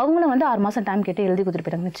 அவங்களும் வந்து 6 மாதம் டைம் கேட்டு எழுதி கொடுத்துட்டு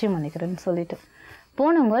போயிட்டாங்க நிச்சயம் பண்ணிக்கிறேன்னு சொல்லிட்டு.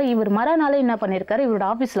 போனவங்க இவர் மறுநாளே என்ன பண்ணியிருக்காரு, இவரோட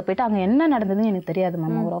ஆஃபீஸில் போயிட்டு அங்கே என்ன நடந்ததுன்னு எனக்கு தெரியாது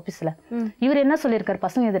மேம். ஒரு ஆஃபீஸில் இவர் என்ன சொல்லியிருக்காரு,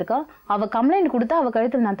 பசங்க எதிர்க்கா அவள் கம்ப்ளைண்ட் கொடுத்தா அவள்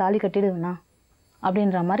கழுத்தில் நான் தாலி கட்டிடுவேண்ணா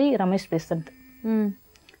அப்படின்ற மாதிரி ரமேஷ்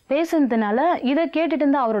பேசுனதுனால இதை கேட்டுட்டு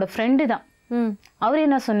இருந்தா அவரோட ஃப்ரெண்டு தான். அவர்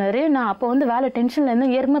என்ன சொன்னாரு, நான் அப்போ வந்து வேலை டென்ஷன்ல இருந்து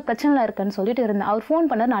ஏற்கனவே பிரச்சனைல இருக்கேன்னு சொல்லிட்டு இருந்தேன். அவர் ஃபோன்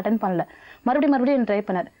பண்ணார், நான் அட்டன் பண்ணல, மறுபடியும் ட்ரை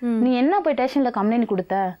பண்ணார். நீ என்ன போய் ஸ்டேஷன்ல கம்ப்ளைண்ட்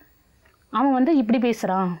கொடுத்த, அவன் வந்து இப்படி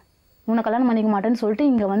பேசுறான், உன்னை கல்யாணம் பண்ணிக்க மாட்டேன்னு சொல்லிட்டு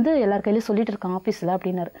இங்கே வந்து எல்லார் கையிலையும் சொல்லிட்டு இருக்கான் ஆஃபீஸில்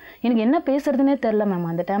அப்படின்னாரு. எனக்கு என்ன பேசுறதுன்னே தெரில மேம்,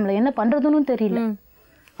 அந்த டைமில் என்ன பண்ணுறதுன்னு தெரியல.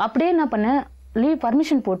 அப்படியே என்ன பண்ணேன், லீவ்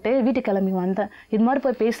பர்மிஷன் போட்டு வீட்டுக்கு கிளம்பி வந்தேன். இது மாதிரி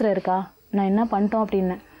போய் பேசுகிற இருக்கா, நான் என்ன பண்ணிட்டோம்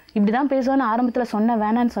அப்படின்னேன். இப்படி தான் பேசுவான்னு ஆரம்பத்தில் சொன்னேன்,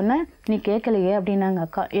 வேணான்னு சொன்னேன், நீ கேட்கலையே அப்படின்னாங்க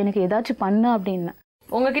அக்கா. எனக்கு ஏதாச்சும் பண்ணு அப்படின்னு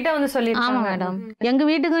உங்ககிட்ட வந்து சொல்லி. ஆமாம் மேடம், எங்கள்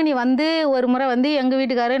வீட்டுக்கு நீ வந்து ஒரு முறை வந்து எங்கள்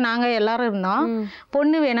வீட்டுக்காரு நாங்கள் எல்லாரும் இருந்தோம்,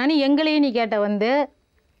 பொண்ணு வேணான்னு எங்களையும் நீ கேட்ட வந்து,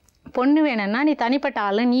 பொண்ணு வேணும்னா நீ தனிப்பட்ட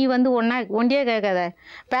ஆள், நீ வந்து ஒண்டியே கேட்காத,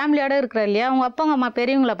 ஃபேமிலியோட இருக்கிற இல்லையா, அவங்க அப்பா அம்மா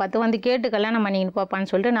பெரியவங்களை பார்த்து வந்து கேட்டு கல்யாணம் பண்ணிக்கின்னு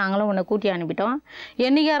போப்பான்னு சொல்லிட்டு நாங்களும் உன்னை கூட்டி அனுப்பிட்டோம்.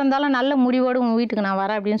 என்றைக்கா இருந்தாலும் நல்ல முடிவோடு உங்கள் வீட்டுக்கு நான்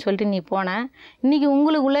வரேன் அப்படின்னு சொல்லிட்டு நீ போனேன். இன்றைக்கி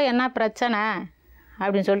உங்களுக்குள்ளே என்ன பிரச்சனை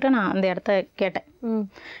அப்படின்னு சொல்லிட்டு நான் அந்த இடத்த கேட்டேன்.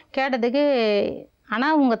 கேட்டதுக்கு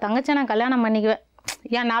ஆனால் உங்கள் தங்கச்சி நான் கல்யாணம் பண்ணிக்குவேன்,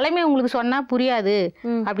 என் நிலைமை உங்களுக்கு சொன்னால் புரியாது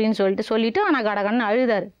அப்படின்னு சொல்லிட்டு ஆனால் கடகன்னு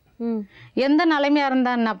அழுதாரு. எந்த நிலைமையாக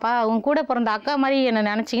இருந்தான்னாப்பா, உன் கூட பிறந்த அக்கா மாதிரி என்னை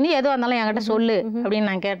நினச்சிக்கின்னு எதுவாக இருந்தாலும் என்கிட்ட சொல்லு அப்படின்னு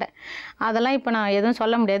நான் கேட்டேன். அதெல்லாம் இப்போ நான் எதுவும்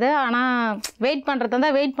சொல்ல முடியாது, ஆனால் வெயிட் பண்ணுறதா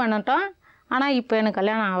தான் வெயிட் பண்ணிட்டோம். ஆனால் இப்போ எனக்கு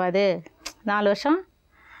கல்யாணம் ஆகாது,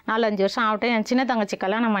 4-5 வருஷம் ஆகட்டும். என் சின்ன தங்கச்சி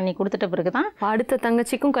கல்யாணம் பண்ணி கொடுத்துட்ட பிறகு தான் அடுத்த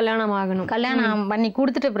தங்கச்சிக்கும் கல்யாணம் ஆகணும். கல்யாணம் பண்ணி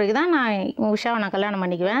கொடுத்துட்ட பிறகு தான் நான் உஷாவை நான் கல்யாணம்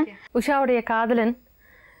பண்ணிக்குவேன். உஷாவுடைய காதலன்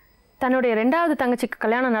தன்னுடைய 2வது தங்கச்சிக்கு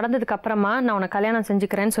கல்யாணம் நடந்ததுக்கு அப்புறமா நான் உன்னை கல்யாணம்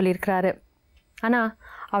செஞ்சுக்கிறேன்னு சொல்லியிருக்கிறாரு. ஆனால்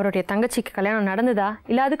அவருடைய தங்கச்சிக்கு கல்யாணம் நடந்ததா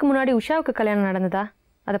இல்லை அதுக்கு முன்னாடி உஷாவுக்கு கல்யாணம் நடந்ததா,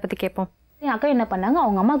 அதை பற்றி கேட்போம். என் அக்கா என்ன பண்ணாங்க,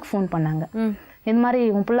 அவங்க அம்மாவுக்கு ஃபோன் பண்ணாங்க. இந்த மாதிரி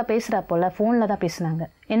உன் பிள்ளை பேசுகிறா போல், ஃபோனில் தான் பேசுனாங்க,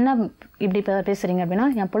 என்ன இப்படி பேசுகிறீங்க அப்படின்னா,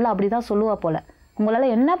 என் பிள்ளை அப்படி தான் சொல்லுவா போல்,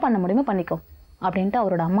 உங்களால் என்ன பண்ண முடியுமோ பண்ணிக்கோ அப்படின்ட்டு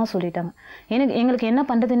அவரோட அம்மா சொல்லிட்டாங்க. எங்களுக்கு என்ன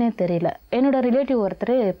பண்ணுறதுன்னே தெரியல. என்னோட ரிலேட்டிவ்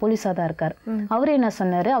ஒருத்தர் போலீஸாக தான் இருக்கார். அவர் என்ன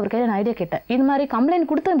சொன்னார், அவர் கையில் நான் ஐடியா கேட்டேன், இது மாதிரி கம்ப்ளைண்ட்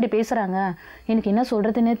கொடுத்து இப்படி பேசுகிறாங்க, எனக்கு என்ன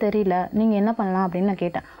சொல்கிறதுனே தெரியல, நீங்கள் என்ன பண்ணலாம் அப்படின்னு நான்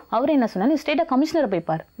கேட்டேன். அவர் என்ன சொன்னார், நீ ஸ்டேட்டாக கமிஷனரை போய்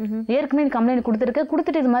பார், ஏற்கனவே கம்ப்ளைண்ட்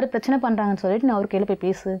கொடுத்துட்டு இது மாதிரி பிரச்சனை பண்ணுறாங்கன்னு சொல்லிட்டு நான் அவர் கையில் போய்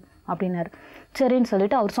பேசு அப்படின்னாரு. சரின்னு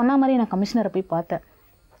சொல்லிட்டு அவர் சொன்ன மாதிரி நான் கமிஷனரை போய் பார்த்தேன்.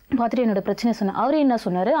 பார்த்துட்டு என்னோட பிரச்சனை சொன்னேன். அவர் என்ன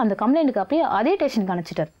சொன்னார், அந்த கம்ப்ளைண்ட்டுக்கு அப்பயே அதே ஸ்டேஷனுக்கு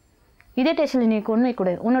அனுப்பிச்சிட்டார். இதே ஸ்டேஷனில் நீ கொண்டு போய்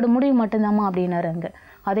கொடு, உன்னோட முடிவு மட்டும்தாம்மா அப்படின்னாரு. அங்கே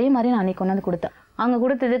அதே மாதிரி நான் அன்றைக்கி கொண்டாந்து கொடுத்தேன். அங்கே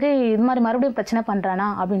கொடுத்ததுக்கு இது மாதிரி மறுபடியும் பிரச்சனை பண்ணுறானா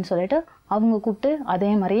அப்படின்னு சொல்லிட்டு அவங்க கூப்பிட்டு அதே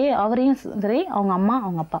மாதிரியே அவரையும் சரி, அவங்க அம்மா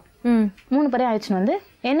அவங்க அப்பா 3 பேரையும் ஆயிடுச்சுன்னு வந்து,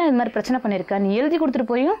 என்ன இது மாதிரி பிரச்சனை பண்ணியிருக்கா, நீ எழுதி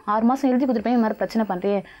கொடுத்துட்டு போயும் 6 மாதம் எழுதி கொடுத்துட்டு போய் இது மாதிரி பிரச்சனை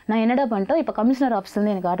பண்ணுறியே, நான் என்னடா பண்ணிட்டோம், இப்போ கமிஷனர்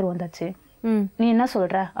ஆஃபீஸ்லேருந்து எனக்கு ஆர்டர் வந்தாச்சு, நீ என்ன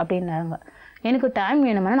சொல்கிற அப்படின்னாங்க. எனக்கு டைம்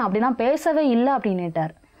வேணுமா, நான் அப்படிலாம் பேசவே இல்லை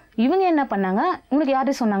அப்படின்னுட்டார். இவங்க என்ன பண்ணாங்க, உங்களுக்கு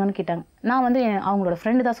யாரையும் சொன்னாங்கன்னு கேட்டாங்க. நான் வந்து அவங்களோட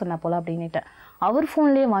ஃப்ரெண்டு தான் சொன்னா போல அப்படின்னுட்டேன். அவர்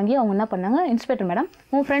ஃபோன்லேயே வாங்கி அவங்க என்ன பண்ணாங்க, இன்ஸ்பெக்டர் மேடம்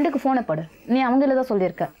உன் ஃப்ரெண்டுக்கு ஃபோனை படு, நீ அவங்கள தான்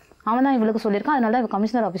சொல்லியிருக்க, அவன் தான் இவளுக்கு சொல்லியிருக்கான், அதனால தான் இவள்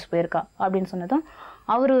கமிஷனர் ஆஃபீஸ் போயிருக்கா அப்படின்னு சொன்னதும்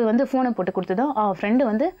அவர் வந்து ஃபோனை போட்டு கொடுத்ததும் ஃப்ரெண்டு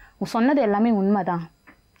வந்து சொன்னது எல்லாமே உண்மை தான்,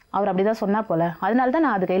 அவர் அப்படி தான் சொன்னா போல, அதனால தான்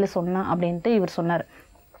நான் அது கையில் சொன்னேன் அப்படின்ட்டு இவர் சொன்னார்.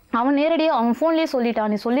 அவன் நேரடியாக அவன் ஃபோன்லேயே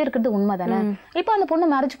சொல்லிட்டான், நீ சொல்லியிருக்கிறது உண்மை தானே, இப்போ அந்த பொண்ணு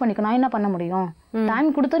மேரேஜ் பண்ணிக்க நான் என்ன பண்ண முடியும், டைம்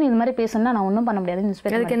கொடுத்து நீ இது மாதிரி பேசுனா நான் ஒன்றும் பண்ண முடியாது.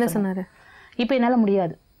 இன்ஸ்பெக்டர் என்ன சொன்னாரு, இப்போ என்னால்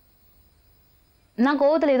முடியாது, நான்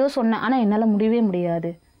கோவத்தில் ஏதோ சொன்னேன், ஆனால் என்னால் முடியவே முடியாது,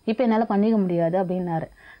 இப்போ என்னால் பண்ணிக்க முடியாது அப்படின்னாரு.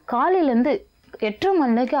 காலையிலேருந்து 8:30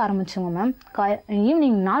 மணிக்கு ஆரம்பிச்சோங்க மேம்,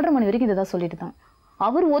 ஈவினிங் 4:30 மணி வரைக்கும் இதை தான் சொல்லிட்டு தான்.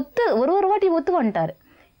 அவர் ஒரு வாட்டி ஒத்து வந்துட்டார்.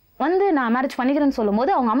 வந்து நான் மேரேஜ் பண்ணிக்கிறேன்னு சொல்லும்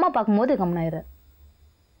போது அவங்க அம்மா பார்க்கும்போது கம்னாயிரு.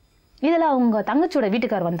 இதில் அவங்க தங்கச்சியோட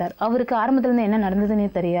வீட்டுக்கார் வந்தார். அவருக்கு ஆரம்பத்துலேருந்து என்ன நடந்ததுன்னே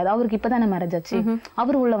தெரியாது, அவருக்கு இப்போ தானே மேரேஜ் ஆச்சு.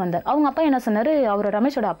 அவர் உள்ளே வந்தார். அவங்க அப்பா என்ன சொன்னார், அவர்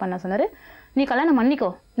ரமேஷோட அப்பா என்ன சொன்னார், நீ கல்யாணம் பண்ணிக்கோ,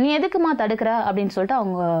 நீ எதுக்குமா தடுக்கிற அப்படின்னு சொல்லிட்டு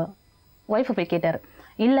அவங்க ஒய்ஃபை போய் கேட்டார்.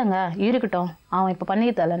 இல்லைங்க இருக்கட்டும், அவன் இப்போ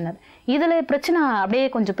பண்ணிக்க தரலன்னார். இதில் பிரச்சனை அப்படியே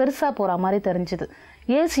கொஞ்சம் பெருசாக போகிற மாதிரி தெரிஞ்சுது.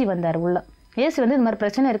 ஏசி வந்தார் உள்ள. ஏசி வந்து இது மாதிரி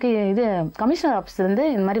பிரச்சனை இருக்குது, இது கமிஷனர் ஆஃபீஸ்லேருந்து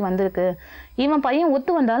இந்த மாதிரி வந்திருக்கு, இவன் பையன்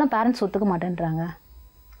ஒத்து வந்தாலும் பேரண்ட்ஸ் ஒத்துக்க மாட்டேன்றாங்க,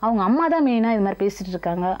 அவங்க அம்மா தான் மெயினாக இது மாதிரி பேசிகிட்டு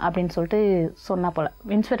இருக்காங்க அப்படின்னு சொல்லிட்டு சொன்னா போல்.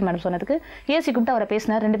 இன்ஸ்பெக்டர் மேடம் சொன்னதுக்கு ஏசி கூப்பிட்டு அவரை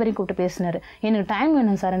பேசினார், 2 பேரையும் கூப்பிட்டு பேசினார். எனக்கு டைம்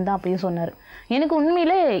வேணும் சார்ன்னு தான் அப்படின்னு சொன்னார். எனக்கு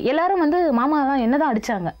உண்மையிலே எல்லாரும் வந்து மாமாலாம் என்ன தான்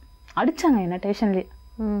அடித்தாங்க என்ன ஸ்டேஷன்லேயே,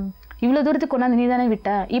 இவ்வளோ தூரத்துக்கு கொண்டாந்து நீ தானே விட்ட,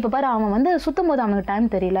 இப்போ பாரு அவன் வந்து சுற்றும் போது அவனுக்கு டைம்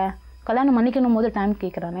தெரியல, கல்யாணம் பண்ணிக்கணும் போது டைம்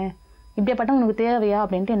கேட்குறானே, இப்படியாப்பட்ட உனக்கு தேவையா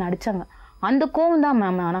அப்படின்ட்டு என்னை அடித்தாங்க. அந்த கோவம் தான்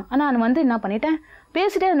மேம். ஆனால் நான் வந்து என்ன பண்ணிட்டேன்,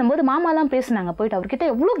 பேசிட்டே இருந்தபோது மாமாலாம் பேசினாங்க, போயிட்டு அவர்கிட்ட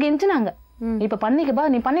எவ்வளோ கெஞ்சினாங்க, இப்போ பண்ணிக்கப்பா,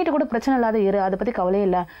 நீ பண்ணிட்டு கூட பிரச்சனை இல்லாத இரு, அதை பற்றி கவலையே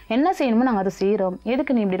இல்லை, என்ன செய்யணுமோ நாங்கள் அதை செய்கிறோம்,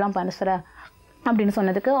 எதுக்கு நீ இப்படிலாம் பண்ணுற அப்படின்னு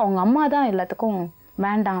சொன்னதுக்கு அவங்க அம்மா தான் எல்லாத்துக்கும்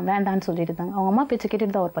வேண்டான்னு சொல்லிட்டு இருந்தாங்க. அவங்க அம்மா பேச்சு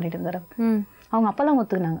கேட்டுட்டு தான் அவர் பண்ணிட்டு இருந்தாரு. அவங்க அப்பெல்லாம்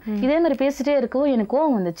ஒத்துக்கினாங்க. இதே மாதிரி பேசிட்டே இருக்கவும் எனக்கு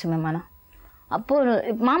கோவம் வந்துச்சு மேம். ஆனால் அப்போ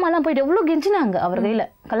மாமாலாம் போயிட்டு எவ்வளோ கெஞ்சினாங்க அவர் கையில்,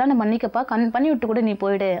 கல்யாணம் பண்ணிக்கப்பா, பண்ணி விட்டு கூட நீ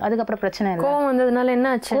போயிடு, அதுக்கப்புறம் பிரச்சனை இல்லை. கோவம் வந்ததுனால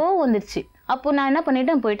என்ன ஆச்சு, கோவம் வந்துருச்சு. அப்போ நான் என்ன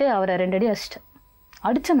பண்ணிட்டேன், போயிட்டு அவரை 2 அடி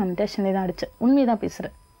அடித்தேன் மேம். ஸ்டேஷன்லேயே தான் அடித்தேன், உண்மையை தான்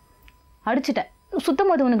பேசுகிறேன். அடிச்சிட்டேன். சுத்தம்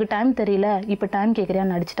போது உனக்கு டைம் தெரியல, இப்போ டைம்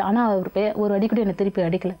கேட்குறியான்னு அடிச்சிட்டேன். ஆனால் அவர் ஒரு அடி கூட என்னை திருப்பி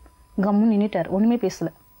அடிக்கலை, கம்முன்னு நின்றுட்டார், ஒன்றுமே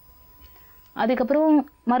பேசலை. அதுக்கப்புறம்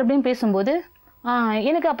மறுபடியும் பேசும்போது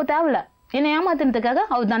எனக்கு அப்போ தேவையில்ல, என்னை ஏமாத்துறதுக்காக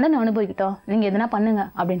அவர் தண்டனை அனுபவிக்கிட்டோம், நீங்கள் எதனா பண்ணுங்க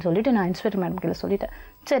அப்படின்னு சொல்லிட்டு நான் இன்ஸ்பெக்டர் மேடம் கிட்ட சொல்லிட்டேன்.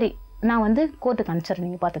 சரி நான் வந்து கோர்ட்டுக்கு அனுப்பிச்சிட்றேன்,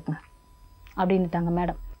 நீங்கள் பார்த்துக்குங்க அப்படின்ட்டாங்க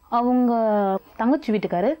மேடம். அவங்க தங்கச்சி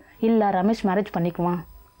வீட்டுக்காரு, இல்லை ரமேஷ் மேரேஜ் பண்ணிக்குவான்,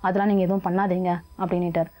 அதெல்லாம் நீங்கள் எதுவும் பண்ணாதீங்க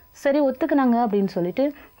அப்படின்ட்டார். சரி ஒத்துக்குனாங்க அப்படின்னு சொல்லிட்டு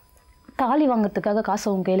தாலி வாங்கிறதுக்காக காசு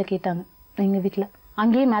அவங்க கையில் கேட்டாங்க எங்கள் வீட்டில்.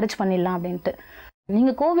 அங்கேயே மேரேஜ் பண்ணிடலாம் அப்படின்ட்டு,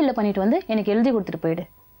 நீங்கள் கோவிலில் பண்ணிட்டு வந்து எனக்கு எழுதி கொடுத்துட்டு போயிடு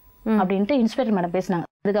அப்படின்ட்டு இன்ஸ்பெக்டர் மேடம் பேசினாங்க.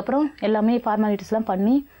 அதுக்கப்புறம் எல்லாமே ஃபார்மாலிட்டிஸ்லாம்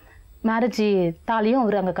பண்ணி மேரேஜ் தாலியும்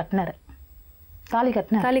அவர் அங்கே கட்டினார்.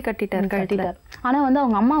 தாலி கட்டிட்டார். ஆனால் வந்து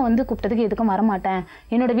அவங்க அம்மா வந்து கூப்பிட்டதுக்கு எதுக்கும் வரமாட்டேன்,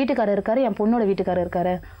 என்னோட வீட்டுக்காரர் இருக்காரு, என் பொண்ணோட வீட்டுக்காரர்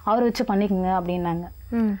இருக்காரு, அவரை வச்சு பண்ணிக்கோங்க அப்படின்னாங்க.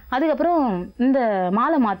 அதுக்கப்புறம் இந்த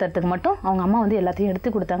மாலை மாத்துறதுக்கு மட்டும் அவங்க அம்மா வந்து எல்லாத்தையும்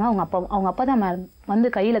எடுத்து கொடுத்தாங்க. அவங்க அப்பா தான் வந்து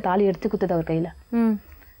கையில் தாலி எடுத்து கொடுத்தது அவர் கையில்.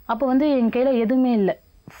 அப்போ வந்து என் கையில் எதுவுமே இல்லை,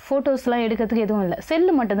 ஃபோட்டோஸ்லாம் எடுக்கிறதுக்கு எதுவும் இல்லை,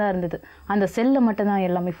 செல்லு மட்டும்தான் இருந்தது. அந்த செல்லை மட்டும்தான்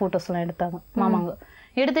எல்லாமே ஃபோட்டோஸ்லாம் எடுத்தாங்க மாமாங்க.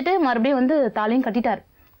 எடுத்துட்டு மறுபடியும் வந்து தாலியும்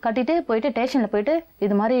கட்டிட்டு போயிட்டு ஸ்டேஷனில் போயிட்டு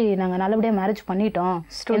இது மாதிரி நாங்கள் நல்லபடியாக மேரேஜ் பண்ணிட்டோம்,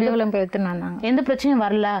 ஸ்டுடியோவில் போய் எடுத்துனாங்க, எந்த பிரச்சனையும்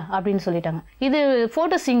வரல அப்படின்னு சொல்லிட்டாங்க. இது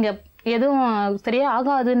ஃபோட்டோஸ் இங்கே எதுவும் சரியா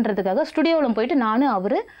ஆகாதுன்றதுக்காக ஸ்டுடியோவில் போயிட்டு நானும்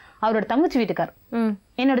அவரோட தங்கச்சி வீட்டுக்கார்,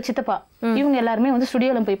 என்னோட சித்தப்பா, இவங்க எல்லாருமே வந்து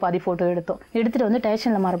ஸ்டுடியோவில் போய் பாதி ஃபோட்டோ எடுத்துட்டு வந்து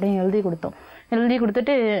ஸ்டேஷனில் மறுபடியும் எழுதி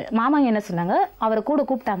கொடுத்துட்டு மாமாங்க என்ன சொன்னாங்க, அவரை கூட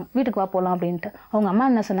கூப்பிட்டாங்க, வீட்டுக்கு வா போகலாம் அப்படின்ட்டு. அவங்க அம்மா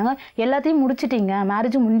என்ன சொன்னாங்க, எல்லாத்தையும் முடிச்சிட்டிங்க,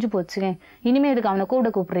 மேரேஜும் முடிஞ்சு போச்சு, இனிமேல் இதுக்கு அவனை கூட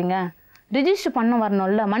கூப்பிட்றீங்க, ரிஜிஸ்டர் பண்ண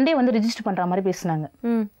வரணும்ல, மண்டே வந்து ரிஜிஸ்டர் பண்ணுற மாதிரி பேசினாங்க.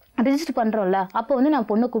 ரிஜிஸ்டர் பண்ணுறோம்ல, அப்போ வந்து நான்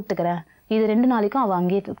பொண்ணை கூப்பிட்டுக்கிறேன், இது 2 நாளைக்கும் அவள்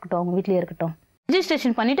அங்கேயே இருக்கட்டும், அவங்க வீட்லேயே இருக்கட்டும்,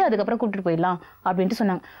 ரிஜிஸ்ட்ரேஷன் பண்ணிவிட்டு அதுக்கப்புறம் கூப்பிட்டு போயிடலாம் அப்படின்ட்டு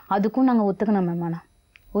சொன்னாங்க. அதுக்கும் நாங்கள் ஒத்துக்கணும் மேம். ஆனால்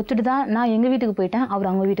ஒத்துட்டு தான் நான் எங்கள் வீட்டுக்கு போயிட்டேன், அவர்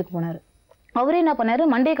அவங்க வீட்டுக்கு போனார். அவரே என்ன பண்ணார்,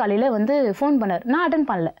 மண்டே காலையில் வந்து ஃபோன் பண்ணார். நான் அட்டன்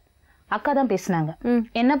பண்ணல, அக்கா தான் பேசினாங்க.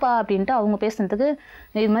 என்னப்பா அப்படின்ட்டு அவங்க பேசுனதுக்கு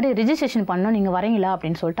இது மாதிரி ரிஜிஸ்ட்ரேஷன் பண்ணோம், நீங்கள் வரீங்களா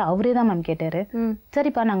அப்படின்னு சொல்லிட்டு அவரே தான் மேம் கேட்டார்.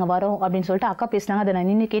 சரிப்பா நாங்கள் வரோம் அப்படின்னு சொல்லிட்டு அக்கா பேசினாங்க. அதை நான்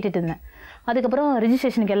நின்று கேட்டுட்டு இருந்தேன். அதுக்கப்புறம்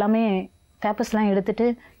ரிஜிஸ்ட்ரேஷனுக்கு எல்லாமே பேப்பர்ஸ்லாம் எடுத்துட்டு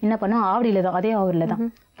என்ன பண்ணோம், ஆவடியில் தான், அதே ஆவடியில் தான்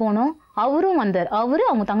போனோம். அவரும் வந்தார். அவரு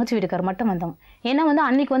அவங்க தங்கச்சி வீட்டுக்கார் மட்டும் வந்தாங்க. ஏன்னா வந்து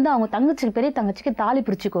அன்னைக்கு வந்து அவங்க தங்கச்சிக்கு, பெரிய தங்கச்சிக்கு தாலி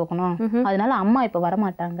பிரிச்சு கோக்கணும், அதனால அம்மா இப்போ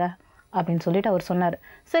வரமாட்டாங்க அப்படின்னு சொல்லிட்டு அவர் சொன்னார்.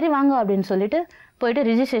 சரி வாங்க அப்படின்னு சொல்லிட்டு போயிட்டு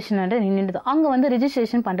ரிஜிஸ்ட்ரேஷன் நின்றுது. அங்கே வந்து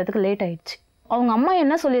ரிஜிஸ்ட்ரேஷன் பண்ணுறதுக்கு லேட் ஆயிடுச்சு. அவங்க அம்மா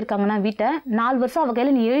என்ன சொல்லியிருக்காங்கன்னா, வீட்டை 4 வருஷம் அவள்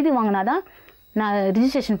கையில் நீ எழுதி வாங்கினாதான் நான்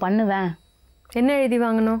ரிஜிஸ்ட்ரேஷன் பண்ணுவேன். என்ன எழுதி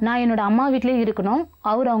வாங்கணும்? நான் என்னோட அம்மா வீட்லேயே இருக்கணும்,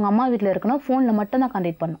 அவர் அவங்க அம்மா வீட்டில் இருக்கணும், ஃபோனில் மட்டும் தான்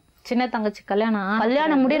கான்டாக்ட் பண்ணணும். சின்ன தங்கச்சி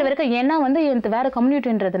கல்யாணம் முடிகிற வரைக்கும். ஏன்னா வந்து எனக்கு வேற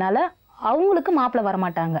கம்யூனிட்டின்றதுனால அவங்களுக்கு மாப்பிள்ளை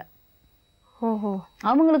வரமாட்டாங்க.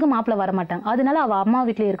 அவங்களுக்கு மாப்பிள்ளை வரமாட்டாங்க. அதனால அவள் அம்மா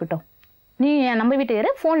வீட்லேயே இருக்கட்டும், நீ நம்ம வீட்டை ஏற,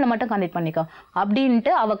 ஃபோனில் மட்டும் கான்டாக்ட் பண்ணிக்கோ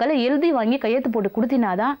அப்படின்ட்டு அவள் கையில் எழுதி வாங்கி கையெழுத்து போட்டு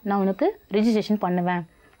கொடுத்தினாதான் நான் உனக்கு ரிஜிஸ்ட்ரேஷன் பண்ணுவேன்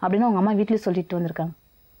அப்படின்னு அவங்க அம்மா வீட்லேயே சொல்லிட்டு வந்திருக்காங்க.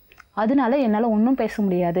 அதனால என்னால் ஒன்றும் பேச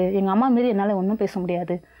முடியாது, எங்கள் அம்மா மாரி என்னால் ஒன்றும் பேச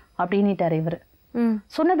முடியாது அப்படின்னுட்டார் இவர்.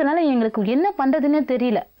 சொன்னதுனால எங்களுக்கு என்ன பண்ணுறதுன்னே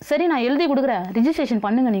தெரியல. சரி நான் எழுதி கொடுக்குறேன், ரிஜிஸ்ட்ரேஷன்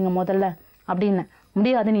பண்ணுங்க நீங்கள் முதல்ல அப்படின்னு.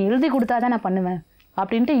 முடியாது, நீ எழுதி கொடுத்தாதான் நான் பண்ணுவேன்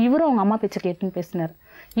அப்படின்ட்டு இவரும் அவங்க அம்மா பேச்சை கேட்டுன்னு பேசினார்.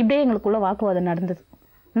 இப்படியே எங்களுக்குள்ள வாக்குவாதம் நடந்தது.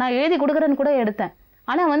 நான் எழுதி கொடுக்குறேன்னு கூட எடுத்தேன்.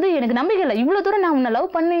 ஆனால் வந்து எனக்கு நம்பிக்கை இல்லை. இவ்வளோ தூரம் நான் உன்னை லவ்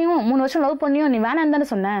பண்ணியும் 3 வருஷம் லவ் பண்ணியும் நீ வேணான்னு தானே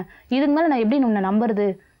சொன்னேன். இதுக்கு மேலே நான் எப்படி உன்னை நம்புறது?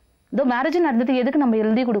 இதோ மேரேஜ் நடந்தது, எதுக்கு நம்ம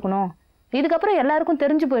எழுதி கொடுக்கணும்? இதுக்கப்புறம் எல்லாருக்கும்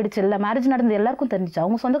தெரிஞ்சு போயிடுச்சு. இல்லை, மேரேஜ் நடந்தது எல்லாருக்கும் தெரிஞ்சிச்சு,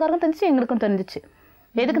 அவங்க சொந்தக்காரருக்கும் தெரிஞ்சிச்சு, எங்களுக்கும் தெரிஞ்சிச்சு.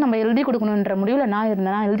 எதுக்கு நம்ம எழுதி கொடுக்கணுன்ற முடிவில் நான்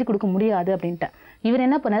இருந்தேன். நான் எழுதி கொடுக்க முடியாது அப்படின்ட்டு இவர்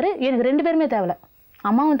என்ன பண்ணாரு, எனக்கு 2 பேருமே தேவை,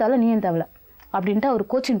 அம்மாவும் தேவை, நீயும் தேவை அப்படின்ட்டு அவர்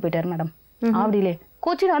கோச்சிங் போயிட்டார் மேடம். ஆவடியிலே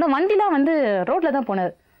கோச்சிங். ஆனால் வண்டிலாம் வந்து ரோட்டில் தான்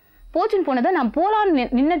போனார். கோச்சிங் போனதை நான் போகலான்னு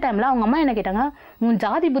நின்ன டைமில் அவங்க அம்மா என்ன கேட்டாங்க, உன்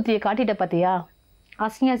ஜாதி புத்தியை காட்டிட்ட பார்த்தியா?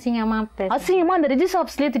 அசிங்கமாக அந்த ரிஜிஸ்டர்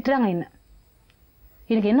ஆஃபீஸ்லேயே திட்டுறாங்க என்ன.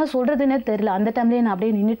 எனக்கு என்ன சொல்கிறதுன்னே தெரியல. அந்த டைம்லேயே நான்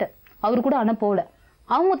அப்படியே நின்றுட்டேன். அவர் கூட ஆனால் போகல.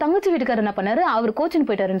 அவங்க தங்கச்சி வீட்டுக்காரர் என்ன பண்ணார், அவர் கோச்சிங்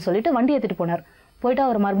போயிட்டாருன்னு சொல்லிட்டு வண்டி ஏற்றிட்டு போனார். போயிட்டு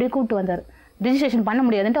அவர் மறுபடியும் கூப்பிட்டு வந்தார். ரிஜிஸ்ட்ரேஷன் பண்ண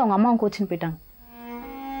முடியாதுன்ட்டு அவங்க அம்மாவும் கோச்சிங் போயிட்டாங்க.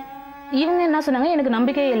 இவங்க என்ன சொன்னாங்க, எனக்கு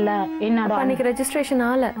நம்பிக்கையே இல்லை, என்னோட அன்னைக்கு ரெஜிஸ்ட்ரேஷன்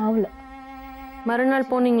ஆகல. மறுநாள்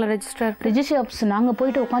போனீங்களா ரிஜிஸ்ட்ரி ஆஃபீஸ்? நாங்கள்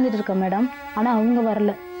போயிட்டு உட்காந்துட்டு இருக்கோம் மேடம். ஆனால் அவங்க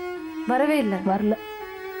வரவே இல்லை.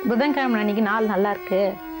 புதன்கிழமை அன்னைக்கு நாள் நல்லா இருக்கு,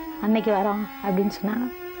 அன்னைக்கு வரோம் அப்படின்னு சொன்னாங்க.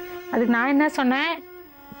 அதுக்கு நான் என்ன சொன்னேன்,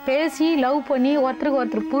 பேசி லவ் பண்ணி ஒருத்தருக்கு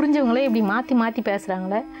ஒருத்தர் புரிஞ்சவங்களே இப்படி மாற்றி மாற்றி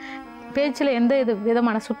பேசுகிறாங்களே, பேச்சில் எந்த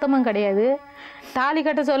விதமான சுத்தமும் கிடையாது. தாலி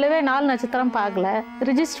கட்ட சொல்லவே 4 நட்சத்திரம் பார்க்கல,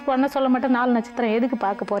 ரிஜிஸ்டர் பண்ண சொல்ல மட்டும் 4 நட்சத்திரம் எதுக்கு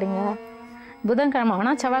பார்க்க போகிறீங்க? புதன்கிழமை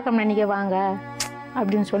வேணா செவ்வாய்க்கிழமை அன்றைக்கி வாங்க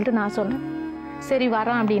அப்படின்னு சொல்லிட்டு நான் சொன்னேன். சரி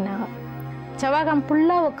வரோம் அப்படின்னாங்க. செவ்வாய்க்கிழமை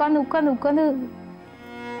ஃபுல்லாக உட்காந்து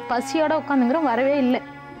பசியோடு உட்காந்துங்கிறோம், வரவே இல்லை.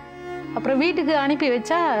 அப்புறம் வீட்டுக்கு அனுப்பி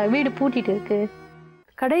வச்சா வீடு பூட்டிட்டு இருக்கு.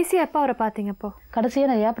 கடைசி எப்போ அவரை பார்த்தீங்க? அப்போ கடைசியாக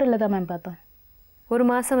நான் ஏப்ரலில் தான் மேம் பார்த்தேன். 1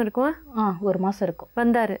 மாதம் இருக்கும். 1 மாதம் இருக்கும்.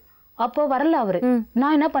 வந்தார். அப்போ வரல அவரு.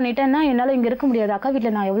 நான் என்ன பண்ணிட்டேன்னா, என்னால் இங்கே இருக்க முடியாது, அக்கா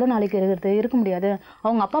வீட்டில் நான் எவ்வளோ நாளைக்கு இருக்க முடியாது.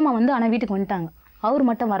 அவங்க அப்பா அம்மா வந்து ஆனால் வீட்டுக்கு வந்துட்டாங்க, அவர்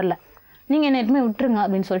மட்டும் வரல. நீங்கள் என்ன எட்டுமே விட்டுருங்க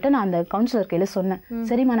அப்படின்னு சொல்லிட்டு நான் அந்த கவுன்சிலர் கையில் சொன்னேன்.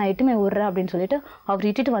 சரிம்மா நான் எட்டுமே விட்றேன் அப்படின்னு சொல்லிட்டு அவர்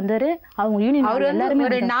இட்டுட்டு வந்தார். அவங்க யூனியன் அவர் எல்லாருமே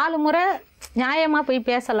ஒரு 4 முறை நியாயமாக போய்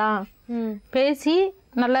பேசலாம், பேசி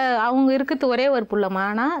நல்ல அவங்க இருக்கிறது ஒரே ஒரு புள்ளமா.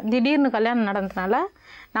 ஆனால் திடீர்னு கல்யாணம் நடந்ததுனால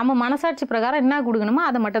நம்ம மனசாட்சி பிரகாரம் என்ன கொடுக்கணுமோ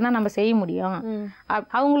அதை மட்டும்தான் நம்ம செய்ய முடியும்.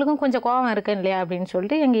 அவங்களுக்கும் கொஞ்சம் கோபம் இருக்கேன் இல்லையா அப்படின்னு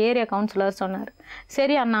சொல்லிட்டு எங்கள் ஏரியா கவுன்சிலர் சொன்னார்.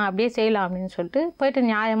 சரி அண்ணா அப்படியே செய்யலாம் அப்படின்னு சொல்லிட்டு போயிட்டு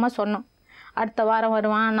நியாயமாக சொன்னோம். அடுத்த வாரம்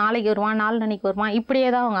வருவான், நாளைக்கு வருவான், 4 நாளைக்கு வருவான், இப்படியே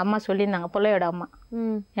தான் அவங்க அம்மா சொல்லியிருந்தாங்க, பிள்ளையோட அம்மா.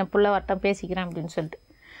 என் பிள்ளை வரட்டும் பேசிக்கிறேன் அப்படின்னு சொல்லிட்டு.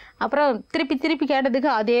 அப்புறம் திருப்பி கேட்டதுக்கு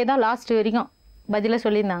அதே தான் லாஸ்ட் வரைக்கும் பதில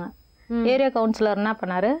சொல்லியிருந்தாங்க. ஏரியா கவுன்சிலர் என்ன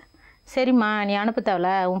பண்ணார், சரிம்மா நீ அனுப்ப தேவையில்ல,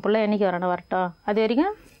 உன் பிள்ளை என்றைக்கு வரட்டும், அது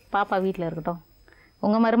வரைக்கும் பாப்பா வீட்டில் இருக்கட்டும்,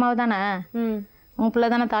 உங்கள் மருமாவை தானே, உங்கள் பிள்ளை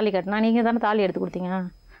தானே தாலி கட்டினா, நீங்கள் தானே தாலி எடுத்து கொடுத்தீங்க,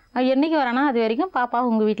 என்றைக்கு வரானா அது வரைக்கும் பாப்பா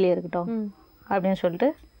உங்கள் வீட்டிலே இருக்கட்டும் அப்படின்னு சொல்லிட்டு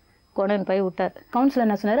கொண்டு போய் விட்டார். கவுன்சிலர்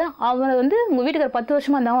என்ன சொன்னார், அவர் வந்து உங்கள் வீட்டுக்கார 10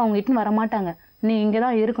 வருஷமாக இருந்தாலும் அவங்க இட்டுன்னு வர மாட்டாங்க, நீ இங்கே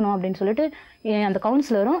தான் இருக்கணும் அப்படின்னு சொல்லிட்டு அந்த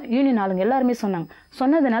கவுன்சிலரும் யூனியன் ஆளுங்க எல்லாருமே சொன்னாங்க.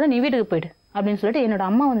 சொன்னதுனால நீ வீட்டுக்கு போயிடு அப்படின்னு சொல்லிட்டு என்னோட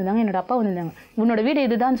அம்மா வந்திருந்தாங்க, என்னோட அப்பா வந்திருந்தாங்க. உன்னோட வீடு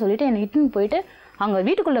இதுதான் சொல்லிட்டு என்னை இட்டுன்னு போயிட்டு அங்கே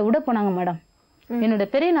வீட்டுக்குள்ளே விட போனாங்க மேடம். என்னோட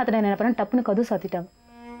பெரிய நாத்தனை என்ன பண்ண டப்புன்னு கதவு சாத்திட்டாங்க.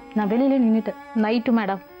 நான் வெளியிலே நின்றுட்டேன். நைட்டு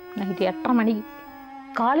மேடம், நைட்டு 8:30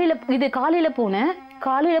 மணிக்கு காலையில் போனேன்.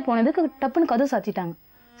 காலையில் போனதுக்கு டப்புன்னு கதவு சாத்திட்டாங்க.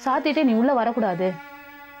 சாத்திட்டு நீ உள்ளே வரக்கூடாது,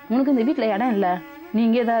 உனக்கு இந்த வீட்டில் இடம் இல்லை, நீ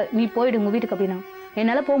இங்கே தான், நீ போயிடு உங்கள் வீட்டுக்கு அப்படின்னா.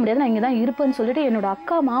 என்னால் போக முடியாது, நான் இங்கே தான் இருப்பேன்னு சொல்லிட்டு என்னோட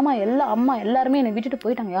அக்கா மாமா அம்மா எல்லாருமே என்னை விட்டுட்டு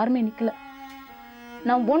போயிட்டாங்க. யாருமே நிற்கல.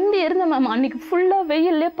 நான் ஒண்டி இருந்தேன் மேம். அன்னைக்கு ஃபுல்லாக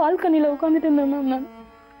வெயிலே பால்கனியில் உட்காந்துட்டு இருந்தேன் மேம். நான்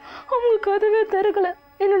அவங்க கதவே திறக்கல.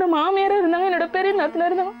 என்னோட மாமியாராக இருந்தாங்க, என்னோட பெரிய நாத்தில்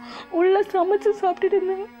இருந்தாங்க, உள்ள சமைச்சு சாப்பிட்டுட்டு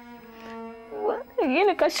இருந்தாங்க.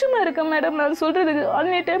 எனக்கு கஷ்டமா இருக்க மேடம் நான் சொல்றதுக்கு.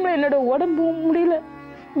 அன்னைய டைம்ல என்னோட உடம்பும் முடியல,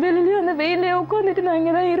 வெளியிலேயே அந்த வெயிலே உட்காந்துட்டு நான்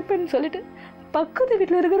இங்கே தான் இருப்பேன்னு சொல்லிட்டு பக்கத்து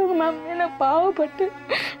வீட்டில் இருக்கிறவங்க மேம் என்ன பாவப்பட்டு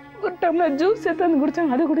ஒரு டம்ளர் ஜூஸ் எடுத்து வந்து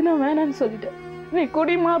குடிச்சாங்க. அதை கூட நான் வேணான்னு சொல்லிட்டேன். நீ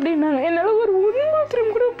குடிமா அப்படின்னாங்க. என்னால் ஒரு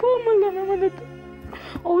பாத்ரூம் கூட போக முடியல மேம். வந்துட்டு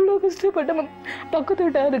அவ்வளோ கஷ்டப்பட்டேன் மேம். பக்கத்து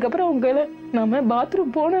விட்டேன். அதுக்கப்புறம் அவங்க கையில் நம்ம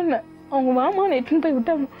பாத்ரூம் போனேன்னு அவங்க வாமான்னு எட்டுன்னு போய்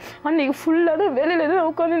விட்டாங்க. அன்றைக்கி ஃபுல்லாக வெளியில தான்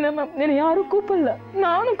உட்காந்துருந்தேன் மேம். என்னை யாரும் கூப்பிடல,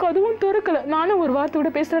 நானும் கதவும் திறக்கலை. நானும் ஒரு வார்த்தை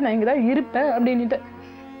கூட பேசுகிறேன், நான் இங்கே தான் இருப்பேன் அப்படின்ட்டு.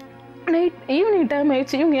 நைட் ஈவினிங் டைம்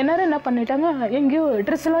ஆயிடுச்சு. இவங்க எல்லாரும் என்ன பண்ணிட்டாங்க, எங்கேயோ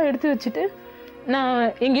ட்ரெஸ் எல்லாம் எடுத்து வச்சுட்டு நான்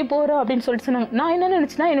எங்கேயோ போகிறோம் அப்படின்னு சொல்லிட்டு சொன்னாங்க. நான் என்ன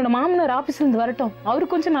நினச்சேன்னா, என்னோட மாமனார் ஆஃபீஸ்லேருந்து வரட்டும்,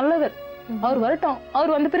 அவர் கொஞ்சம் நல்லவர், அவர் வரட்டும்,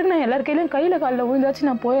 அவர் வந்த பிறகு நான் எல்லார் கையிலையும் கையில் காலில் விழுந்தாச்சு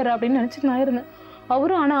நான் போயிடுறேன் அப்படின்னு நினச்சிட்டு நான் இருந்தேன்.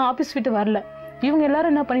 அவரும் ஆனால் ஆஃபீஸ் விட்டு வரல. இவங்க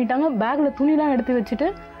எல்லாரும் என்ன பண்ணிட்டாங்க, பேக்கில் துணிலாம் எடுத்து வச்சுட்டு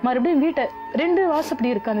மறுபடியும் வீட்டை 2 வாசப்படி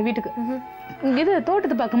இருக்கு அந்த வீட்டுக்கு, இது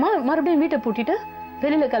தோட்டத்தை பார்க்கமா, மறுபடியும் வீட்டை பூட்டிட்டு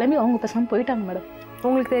வெளியில் கிளம்பி அவங்க பேசாமல் போயிட்டாங்க மேடம்.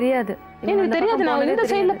 உங்களுக்கு தெரியாது? எனக்கு தெரியாது. நான் இந்த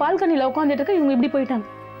சைடில் பால்கனியில் உட்காந்துட்டு இருக்கேன், இவங்க இப்படி போயிட்டாங்க.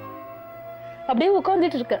 அப்படியே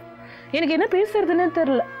உட்காந்துட்டு இருக்கேன். எனக்கு என்ன பேசுறதுன்னே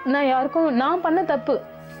தெரியல. நான் யாருக்கும் நான் பண்ண தப்பு,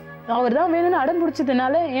 அவர் தான் வேணும்னு அடம்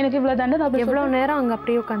பிடிச்சதுனால எனக்கு இவ்வளோ தண்டனை. எவ்வளோ நேரம் அங்கே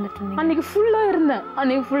அப்படியே உட்காந்துட்டு? அன்னைக்கு ஃபுல்லாக இருந்தேன்.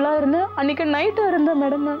 அன்னைக்கு நைட்டாக இருந்தேன்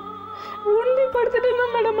மேடம். நான் ஒண்டி படுத்துட்டு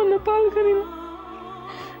இருந்தேன் மேடம் அந்த பால்கனியில்.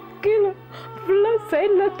 கீழே ஃபுல்லாக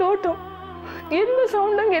சைடில் தோட்டம், எந்த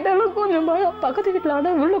சவுண்டும் கேட்டாலும் கொஞ்சம் பயம். பக்கத்து வீட்டில்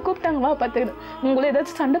ஆனால் உள்ள கூப்பிட்டாங்க, வா பார்த்துக்கிட்டு உங்களை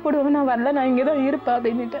ஏதாச்சும் சண்டை போடுவாங்க, நான் வரல, நான் இங்கே தான் இருப்பேன்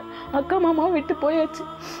அப்படின்ட்டு. அக்கா மாமாவும் விட்டு போயாச்சு.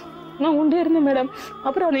 நான் உண்டே இருந்தேன் மேடம்.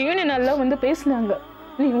 அப்புறம் அந்த யூனியன் நல்லா வந்து பேசினாங்க,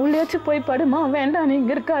 நீ உள்ளேயாச்சும் போய் படுமா, வேண்டாம் நீ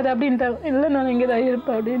இங்கே இருக்காது அப்படின்ட்டு. இல்லை நான் இங்கே தான்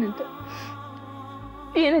இருப்பேன் அப்படின்ட்டு.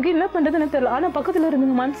 எனக்கு என்ன பண்ணுறதுன்னு தெரியல. ஆனால் பக்கத்தில்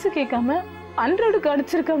இருந்தவங்க மனசு கேட்காம 100க்கு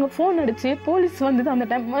அடிச்சிருக்காங்க. ஃபோன் அடிச்சு போலீஸ் வந்தது. அந்த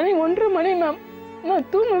டைம் மணி 1:30 மணி மேம். நான்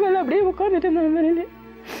தூங்கவேல அப்படியே உட்காந்துட்டு இருந்தேன் வெளியிலே.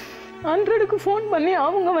 100க்கு ஃபோன் பண்ணி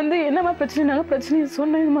அவங்க வந்து என்னமா பிரச்சனைனாங்க, பிரச்சனையை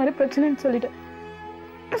சொன்னேன், இது மாதிரி பிரச்சனைன்னு சொல்லிட்டு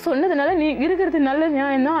சொன்னதுனால நீ இருக்கிறது நல்ல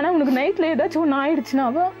நியாயம் தான். ஆனால் உனக்கு நைட்டில் ஏதாச்சும் ஒன்று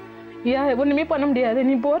ஆயிடுச்சுனாவா ஒன்றுமே பண்ண முடியாது,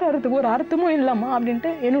 நீ போகிறதுக்கு ஒரு அர்த்தமும் இல்லாமா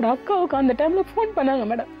அப்படின்ட்டு என்னோட அக்காவுக்கு அந்த டைமில் ஃபோன் பண்ணாங்க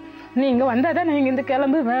மேடம். நீ இங்கே வந்தால் தான் நான் இங்கேருந்து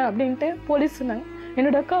கிளம்புவேன் அப்படின்ட்டு போலீஸ் சொன்னாங்க.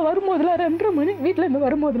 என்னோட அக்கா வரும்போதெல்லாம் 2:30 மணி வீட்டில் இருந்து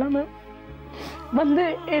வரும்போதெல்லாம் மேம் வந்து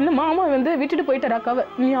என்ன மாமா வந்து விட்டுட்டு போயிட்டார் அக்காவை,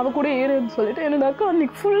 நீ அவ கூட ஏறுன்னு சொல்லிட்டு. என்னோட அக்கா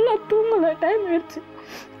அன்னைக்கு ஃபுல்லாக தூங்கலை, டைம் ஆயிடுச்சு.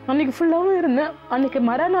 அன்னைக்கு ஃபுல்லாகவும் இருந்தேன். அன்னைக்கு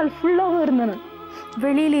மறுநாள் ஃபுல்லாகவும் இருந்தேன். நான்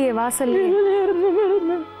வெளியிலேயே வாசல் இருந்தேன்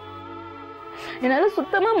மேடம். என்னால்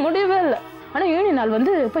சுத்தமாக முடியவே இல்லை. ஆனால் யூனியன் நாள்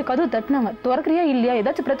வந்து போய் கதவு தட்டினாங்க, திறக்கிறியா இல்லையா,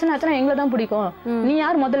 ஏதாச்சும் பிரச்சனை ஆச்சுன்னா எங்களை தான் பிடிக்கும், நீ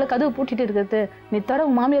யார் முதல்ல கதவு பூட்டிட்டு இருக்கிறது, நீ தர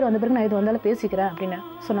உன் மாமியார் வந்த பிறகு நான் இது வந்தாலும் பேசிக்கிறேன் அப்படின்னு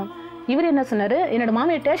சொன்னாங்க. இவர் என்ன சொன்னார், என்னோட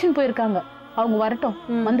மாமியார் ஸ்டேஷன் போயிருக்காங்க, அவங்க வரட்டும்,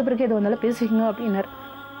 வந்த பிறகு எது வந்தாலும் பேசிக்கங்க அப்படின்னாரு.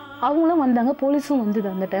 அவங்களும் வந்தாங்க, போலீஸும் வந்தது.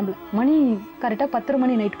 அந்த டைமில் மணி கரெக்டாக 10:30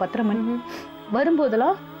 மணி, நைட்டு 10:30 மணி.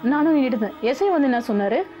 வரும்போதெல்லாம் நானும் இருந்தேன். எஸ்ஐ வந்து என்ன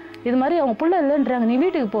சொன்னார், இது மாதிரி அவங்க புள்ள இல்லைன்றாங்க, நீ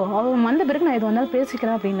வீட்டுக்கு போ, அவன் வந்த பிறகு நான் இது வந்தாலும்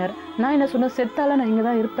பேசிக்கிறேன் அப்படின்னாரு. நான் என்ன சொன்னேன், செத்தால நான் இங்கே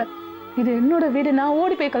தான் இருப்பேன், இது என்னோட வீடு, நான்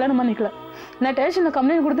ஓடி போய் கல்யாணம் பண்ணிக்கல, நான் ஸ்டேஷனில்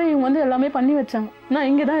கம்ப்ளைண்ட் கொடுத்து இவங்க வந்து எல்லாமே பண்ணி வச்சாங்க, நான்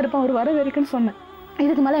இங்கே தான் இருப்பேன், அவர் வர வரைக்கும்னு சொன்னேன்.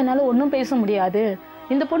 இதுக்கு மேலே என்னால் ஒன்றும் பேச முடியாது,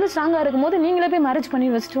 இந்த பொண்ணு ஸ்ட்ராங்காக இருக்கும் போது நீங்களே போய் மேரேஜ் பண்ணி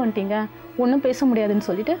வச்சுட்டு வந்துட்டீங்க, ஒன்றும் பேச முடியாதுன்னு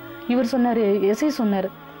சொல்லிட்டு இவர் சொன்னார், எஸ்ஐ சொன்னார்.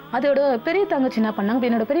 அதோட பெரிய தங்கச்சி என்ன பண்ணாங்க,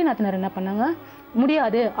 என்னோட பெரிய நாத்தனார் என்ன பண்ணாங்க,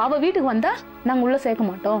 முடியாது, அவள் வீட்டுக்கு வந்தால் நாங்கள் உள்ளே சேர்க்க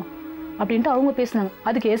மாட்டோம் அப்படின்ட்டு அவங்க பேசினாங்க.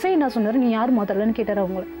 அதுக்கு எஸ்ஐ என்ன சொன்னார், நீ யார் முதல்லன்னு கேட்டார்.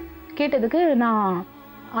 அவங்கள கேட்டதுக்கு நான்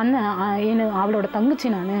அண்ணன் அவளோட தங்கச்சி,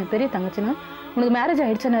 நான் பெரிய தங்கச்சினா, உனக்கு மேரேஜ்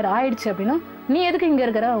ஆயிடுச்சுன்னாரு. ஆயிடுச்சு அப்படின்னா நீ எதுக்கு இங்கே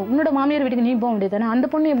இருக்கிற, உன்னோட மாமியார் வீட்டுக்கு நீ போக முடியாது தானே, அந்த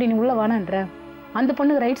பொண்ணு எப்படி நீ உள்ளே வானான்ற, அந்த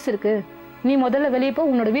பொண்ணுக்கு ரைட்ஸ் இருக்குது, நீ முதல்ல வெளியே போ,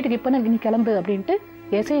 உன்னோட வீட்டுக்கு இப்போ நீ கிளம்பு அப்படின்ட்டு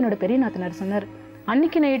எஸ்ஐ என்னோட பெரிய நாத்தனார் சொன்னார்.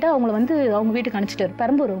 அன்னைக்கு நைட்டாக அவங்கள வந்து அவங்க வீட்டுக்கு அனுப்பிச்சிட்டாரு,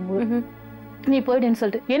 பெரம்பூர் அவங்க, நீ போயிடுன்னு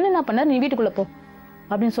சொல்லிட்டு. என்ன பண்ணார், நீ வீட்டுக்குள்ளே போ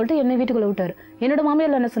அப்படின்னு சொல்லிட்டு என்னை வீட்டுக்குள்ளே விட்டார். என்னோட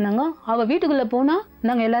மாமியார் என்ன சொன்னாங்க, அவள் வீட்டுக்குள்ளே போனால்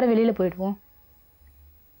நாங்கள் எல்லாரும் வெளியில் போயிடுவோம்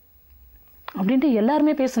அப்படின்ட்டு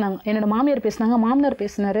எல்லாருமே பேசினாங்க. என்னோட மாமியார் பேசினாங்க, மாமனார்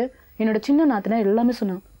பேசினாரு, என்னோட சின்ன நாத்தனார் எல்லாமே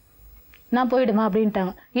சொன்னாங்க. நான் போயிடுமா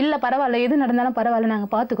அப்படின்ட்டாங்க. இல்லை பரவாயில்ல, எது நடந்தாலும் பரவாயில்ல,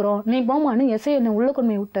 நாங்கள் பார்த்துக்குறோம், நீ போமான்னு எஸ்ஐ என்னை உள்ள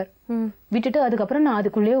கொண்டு போய் விட்டார். விட்டுட்டு அதுக்கப்புறம் நான்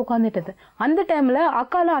அதுக்குள்ளேயே உட்காந்துட்டது. அந்த டைமில்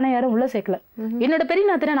அக்காலாம் ஆனால் யாரும் உள்ளே சேர்க்கல. என்னோட பெரிய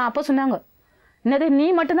நாத்தனை நான் அப்போ சொன்னாங்க, என்னது நீ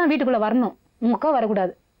மட்டும்தான் வீட்டுக்குள்ளே வரணும், உங்கள் அக்கா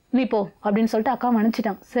வரக்கூடாது, நீ போ அப்படின்னு சொல்லிட்டு அக்கா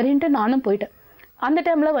அனுப்பிச்சிட்டாங்க. சரின்ட்டு நானும் போயிட்டேன். அந்த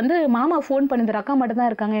டைமில் வந்து மாமா ஃபோன் பண்ணிருந்தார், அக்கா மட்டும் தான்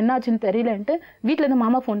இருக்காங்க, என்னாச்சுன்னு தெரியலன்ட்டு வீட்டிலேருந்து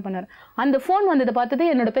மாமா ஃபோன் பண்ணார். அந்த ஃபோன் வந்ததை பார்த்தது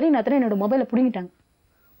என்னோட பெரிய நாத்தனை என்னோட மொபைலை பிடிங்கிட்டாங்க.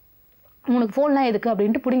 உனக்கு ஃபோன்லாம் எதுக்கு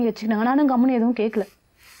அப்படின்ட்டு பிடிங்கி வச்சுக்கிட்டாங்க. நானும் கம்முன்னு எதுவும் கேட்கல.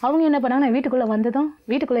 அவங்க என்ன பண்ணாங்க, நான் வீட்டுக்குள்ளே வந்ததும்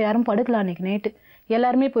வீட்டுக்குள்ளே யாரும் படுக்கலாம் அன்றைக்கி நைட்டு.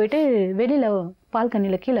 எல்லாருமே போயிட்டு வெளியில்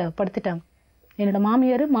பால்கனியில் கீழே படுத்துட்டாங்க. என்னோடய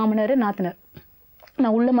மாமியார், மாமனார், நாத்தனார்.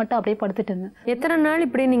 நான் உள்ளே மட்டும் அப்படியே படுத்துட்டு இருந்தேன். எத்தனை நாள்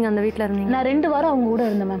இப்படி நீங்கள் அந்த வீட்டில் இருந்தீங்க? நான் 2 வாரம் அவங்க கூட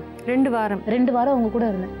இருந்தேன் மேம். 2 வாரம்? 2 வாரம் அவங்க கூட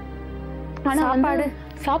இருந்தேன். ஆனால்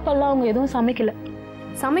சாப்பாடுலாம் அவங்க எதுவும்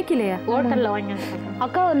சமைக்கலையா? ஹோட்டலில் வாங்கி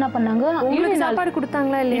அக்கா என்ன பண்ணாங்க, உங்களுக்கு சாப்பாடு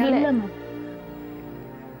கொடுத்தாங்களா இல்லையா? இல்லை மேம்.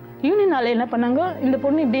 யூனியன் நாள் என்ன பண்ணாங்க, இந்த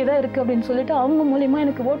பொண்ணு இப்படியே தான் இருக்குது அப்படின்னு சொல்லிட்டு அவங்க மூலியமா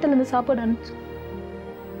எனக்கு ஹோட்டல்லேருந்து சாப்பாடு அனுப்பிச்சு.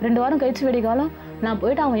 2 வாரம் கழிச்சு வெடி காலம் நான்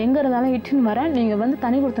போயிட்டு அவன் எங்கே இருந்தாலும் இட்டுன்னு வரேன், நீங்கள் வந்து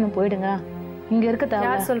தனி கொடுத்துன்னு போயிடுங்க, இங்கே இருக்க தேவை.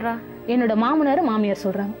 யார் சொல்கிறா? என்னோட மாமனார் மாமியார்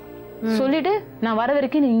சொல்கிறாங்க. சொல்லிட்டு நான் வர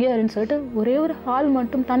வரைக்கும் நீ இங்கே இருன்னு சொல்லிட்டு ஒரே ஒரு ஹால்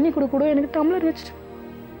மட்டும் தண்ணி கூட எனக்கு டம்ளர் வச்சுட்டு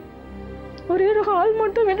ஒரே ஒரு ஹால்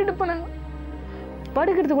மட்டும் விட்டுட்டு போனாங்க.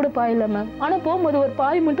 படுக்கிறது கூட பாய் இல்லை மேம். ஆனால் போகும்போது ஒரு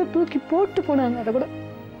பாய் மட்டும் தூக்கி போட்டு போனாங்க. அதை கூட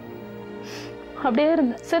அப்படியே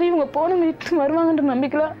இருந்தேன். சரி இவங்க போன வீட்டுக்கு வருவாங்கன்ற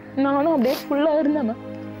நம்பிக்கையில நானும் அப்படியே ஃபுல்லாக இருந்தேன் மேம்.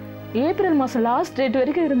 ஏப்ரல் மாதம் லாஸ்ட் டேட்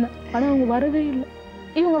வரைக்கும் இருந்தேன். ஆனால் அவங்க வரவே இல்லை.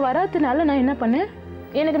 இவங்க வராததுனால நான் என்ன பண்ணேன்,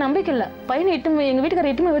 எனக்கு நம்பிக்கை இல்லை, பையனை எங்கள்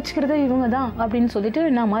வீட்டுக்கார இட்டுமே வச்சுக்கிறதே இவங்க தான் அப்படின்னு சொல்லிட்டு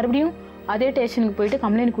நான் மறுபடியும் அதே ஸ்டேஷனுக்கு போயிட்டு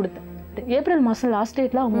கம்ப்ளைண்ட் கொடுத்தேன். ஏப்ரல் மாதம் லாஸ்ட்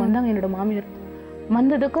டேட்டில் அவங்க வந்தாங்க. என்னோட மாமியார்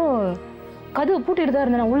வந்ததுக்கும் கதவு பூட்டிட்டு தான்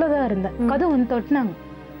இருந்தேன், நான் உள்ளதான் இருந்தேன். கதவு வந்து தொட்டினாங்க.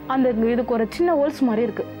 அந்த இதுக்கு ஒரு சின்ன ஹோல்ஸ் மாதிரி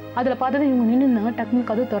இருக்கு, அதில் பார்த்தது இவங்க நின்று இருந்தாங்க. டக்குன்னு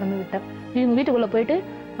கதவு திறந்து விட்டேன். இவங்க வீட்டுக்குள்ளே போயிட்டு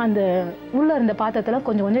அந்த உள்ளே இருந்த பாத்திரத்தில்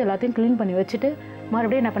கொஞ்சம் எல்லாத்தையும் க்ளீன் பண்ணி வச்சுட்டு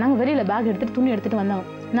மறுபடியும் என்ன பண்ணாங்க, வெளியில் பேக் எடுத்துகிட்டு துணி எடுத்துகிட்டு வந்தாங்க.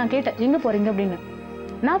 நான் கேட்டேன் எங்கே போகிறீங்க அப்படின்னு.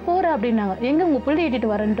 நான் போகிறேன் அப்படின்னாங்க. எங்கே உங்கள் பிள்ளை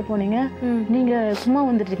ஏற்றிட்டு வரேன்ட்டு போனீங்க, நீங்கள் சும்மா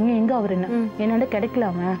வந்துட்டுருக்கீங்க, எங்கே அவர் என்ன என்னோட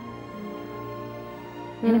கிடைக்கலாம,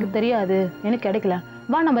 எனக்கு தெரியாது, எனக்கு கிடைக்கல,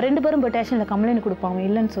 வா நம்ம 2 பேரும் போய் ஸ்டேஷனில் கம்ப்ளைண்ட் கொடுப்பாங்க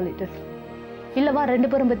இல்லைன்னு சொல்லிட்டு. இல்லை வா 2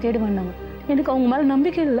 பேரும் போய் தேடி வந்தாங்க. எனக்கு அவங்க மேலே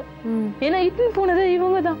நம்பிக்கை இல்லை, ஏன்னா இட்டுன்னு போனதே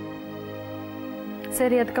இவங்க தான்.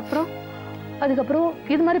 சரி அதுக்கப்புறம்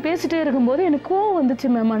இது மாதிரி பேசிட்டே இருக்கும்போது எனக்கு கோவம் வந்துச்சு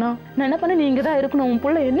மேம். நான் என்ன பண்ணேன், நீ இங்கே தான் இருக்கணும், உன்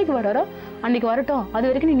பிள்ளை என்னைக்கு வராரோ அன்றைக்கி வரட்டும், அது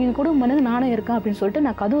வரைக்கும் நீங்கள் கூட பண்ணுங்க, நானே இருக்கேன் அப்படின்னு சொல்லிட்டு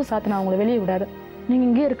நான் கதவு சாத்தினேன். அவங்கள வெளியே விடாது, நீங்கள்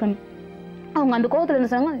இங்கே இருக்கணும். அவங்க அந்த கோவத்தில்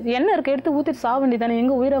என்ன சொன்னாங்க, என்ன இருக்க எடுத்து ஊற்றிட்டு சாக வேண்டியதானே,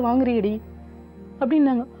 எங்கே உயிரை வாங்குறீடி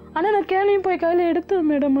அப்படின்னாங்க. ஆனால் நான் கேளையும் போய் கையில் எடுத்தேன்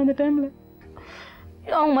மேடம். அந்த டைமில்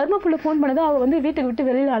அவங்க மரும பிள்ளை ஃபோன் பண்ணதை அவள் வந்து வீட்டுக்கு விட்டு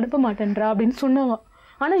வெளியில் அனுப்ப மாட்டேன்றா அப்படின்னு சொன்னாங்க.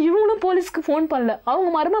 ஆனால் இவங்களும் போலீஸ்க்கு ஃபோன் பண்ணல. அவங்க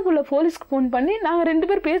மரும பிள்ளை போலீஸ்க்கு ஃபோன் பண்ணி நாங்கள் 2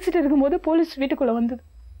 பேர் பேசிட்டு இருக்கும்போது போலீஸ் வீட்டுக்குள்ளே வந்தது.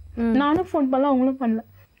 நானும் ஃபோன் பண்ணல, அவங்களும் பண்ணல.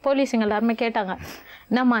 போலீஸுங்க எல்லாருமே கேட்டாங்க,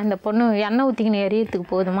 என்னம்மா இந்த பொண்ணு எண்ணெய் ஊற்றிக்கின்னு எரியறதுக்கு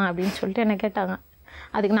போதுமா அப்படின்னு சொல்லிட்டு என்ன கேட்டாங்க.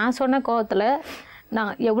 அதுக்கு நான் சொன்ன கோவத்தில்,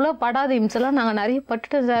 நான் எவ்வளோ படாத இம்செல்லாம் நாங்கள் நிறைய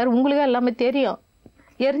பட்டுட்டோம் சார், உங்களுக்கே எல்லாமே தெரியும்,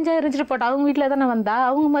 எரிஞ்சிட்டு போட்டோம், அவங்க வீட்டில் தானே வந்தா,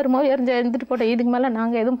 அவங்க மருமோ எரிஞ்சிட்டு போட்டோம், இதுக்கு மேலே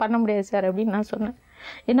நாங்கள் எதுவும் பண்ண முடியாது சார் அப்படின்னு நான் சொன்னேன்.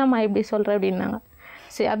 என்னம்மா இப்படி சொல்கிறேன் அப்படின்னாங்க.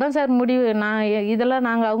 சரி அதான் சார் முடிவு, நான் இதெல்லாம்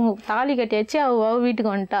நாங்கள் அவங்க தாலி கட்டியாச்சு, அவ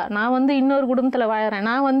வீட்டுக்கு வந்துட்டா, நான் வந்து இன்னொரு குடும்பத்தில் வாழறேன்,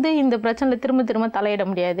 நான் வந்து இந்த பிரச்சனையில் திரும்ப தலையிட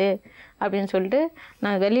முடியாது அப்படின்னு சொல்லிட்டு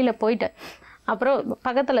நான் வெளியில் போயிட்டேன். அப்புறம்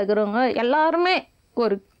பக்கத்தில் இருக்கிறவங்க எல்லாருமே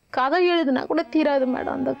ஒரு கதை எழுதுனா கூட தீராது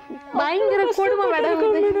மேடம், அந்த பயங்கர கொடுமை மேடம்.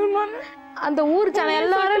 அந்த ஊர் ஜனம்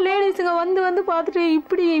எல்லாரும் லேடிஸுங்க வந்து பார்த்துட்டு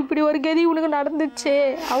இப்படி ஒரு கதி உனக்கு நடந்துச்சு,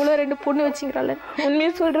 அவ்வளோ 2 பொண்ணு வச்சுக்கிறாள்.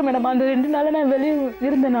 உண்மையாக சொல்கிறேன் மேடம், அந்த 2 நாள் நான் வெளியே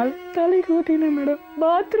இருந்த நாள் தலைக்கு ஊற்றினேன் மேடம்.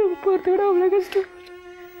 பாத்ரூம் போகிறது கூட அவ்வளோ கஷ்டம்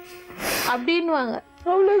அப்படின்வாங்க,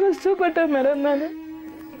 அவ்வளோ கஷ்டப்பட்டேன் மேடம். நான்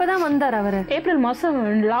இப்போதான் வந்தார் அவர். ஏப்ரல் மாதம்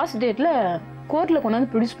லாஸ்ட் டேட்டில் கோர்ட்டில்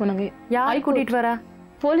கொண்டாந்து ப்ரொடியூஸ் பண்ணாங்க. யாரை கூட்டிகிட்டு வரா?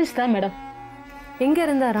 போலீஸ் தான் மேடம். எங்கே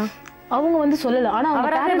இருந்தாரா? அவங்க வந்து சொல்லல, ஆனா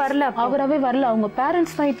அவராவே வரல. அவங்க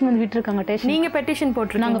பேரண்ட்ஸ் தான் இட்டு வந்து விட்டுருக்காங்க ஸ்டேஷன். நீங்க பெட்டிஷன்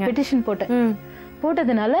போட்டு நாங்க பெட்டிஷன்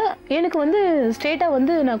போட்டதுனால எனக்கு வந்து ஸ்ட்ரெயிட்டா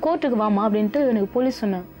வந்து நான் கோர்ட்டுக்கு வாமா அப்படின்ட்டு எனக்கு போலீஸ்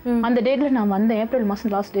சொன்னாங்க. அந்த டேட்ல நான் வந்தேன், ஏப்ரல்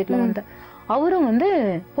மாதம் லாஸ்ட் டேட்ல வந்தேன். அவரும் வந்து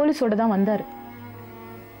போலீஸோட தான் வந்தாரு.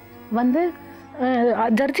 வந்து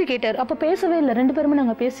ஜட்ஜி கேட்டார், அப்ப பேசவே இல்லை, 2 பேருமே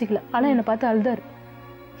நாங்க பேசிக்கல. ஆனா என்னை பார்த்து அழுதாரு.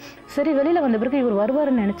 சரி வெளியில வந்த பிறகு இவர்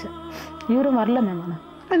வருவாருன்னு நினைச்சேன், இவரும் வரல மேம்.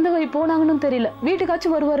 அந்த வழி போனாங்கன்னு தெரியல,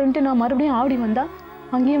 வீட்டுக்காச்சும் வருவாருன்ட்டு நான் மறுபடியும் ஆடி வந்தா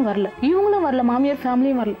அங்கேயும் வரல, இவங்களும் வரல, மாமியார்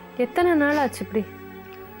ஃபேமிலியும் வரல. எத்தனை நாள் ஆச்சு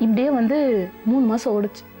இப்படியே வந்து 3 மாசம்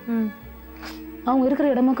ஓடுச்சு. அவங்க இருக்கிற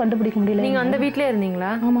இடமும் கண்டுபிடிக்க முடியல. நீங்க அந்த வீட்லயே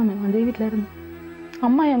இருந்தீங்களா? ஆமா மேம், அந்த வீட்டுல இருந்தேன்.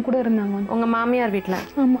 அம்மா என் கூட இருந்தாங்க. உங்க மாமியார் வீட்டுல?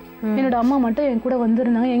 ஆமா, என்னோட அம்மா மட்டும் என் கூட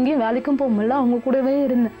வந்திருந்தாங்க. எங்கேயும் வேலைக்கும் போக முடியல, அவங்க கூடவே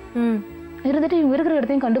இருந்தேன். இருந்துட்டு இவங்க இருக்கிற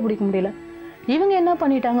இடத்தையும் கண்டுபிடிக்க முடியல. இவங்க என்ன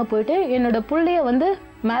பண்ணிட்டாங்க, போயிட்டு என்னோட புள்ளைய வந்து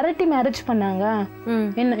மிரட்டி மேரேஜ் பண்ணாங்க.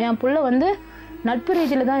 என் புள்ள வந்து நட்பு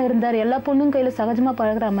ரீதியில தான் இருந்தார், எல்லா பொண்ணும் கையில சகஜமா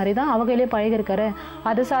பழகிற மாதிரி தான் அவ கையிலே பழகிருக்காரு.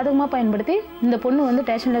 அதை சாதகமா பயன்படுத்தி இந்த பொண்ணு வந்து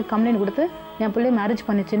ஸ்டேஷன்ல கம்ப்ளைண்ட் கொடுத்து என் பிள்ளைய மேரேஜ்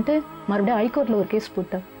பண்ணிச்சுன்ட்டு மறுபடியும் ஹைகோர்ட்ல ஒரு கேஸ்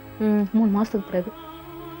போட்டேன் 3 மாசத்துக்கு பிறகு.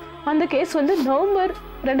 அந்த கேஸ் வந்து நவம்பர்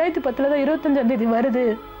 2010 தான் 25ஆம் தேதி வருது.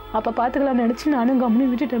 அப்ப பாத்துக்கலாம்னு நினைச்சு நானும் கம்முனி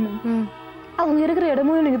விட்டுட்டேன். அவங்க இருக்கிற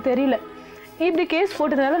இடமும் எனக்கு தெரியல. இப்படி கேஸ்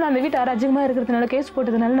போட்டதுனால நான் அந்த வீட்டு அராஜகமாக இருக்கிறதுனால கேஸ்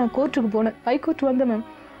போட்டதுனால நான் கோர்ட்டுக்கு போனேன். ஹைகோர்ட் வந்தேன் மேம்.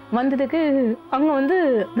 வந்ததுக்கு அங்கே வந்து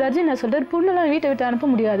ஜட்ஜி என்ன சொல்றாரு, பொண்ணுலாம் வீட்டை விட்டு அனுப்ப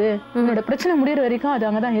முடியாது, உன்னோட பிரச்சனை முடிகிற வரைக்கும் அது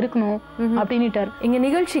அங்கே தான் இருக்கணும் அப்படின்னுட்டார். இங்க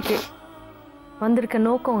நிகழ்ச்சிக்கு வந்திருக்க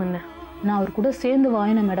நோக்கம் என்ன? நான் அவர் கூட சேர்ந்து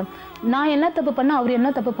வாங்கினேன் மேடம். நான் என்ன தப்பு பண்ண, அவர் என்ன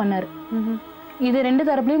தப்பு பண்ணார், இது 2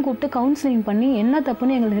 தரப்புலையும் கூப்பிட்டு கவுன்சிலிங் பண்ணி என்ன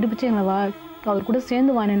தப்புன்னு எங்களை நிரூபிச்சு எங்களை அவர் கூட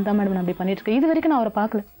சேர்ந்து வாங்கினேன் தான் மேடம் நான் அப்படி பண்ணிட்டு இருக்கேன். இது வரைக்கும் நான் அவரை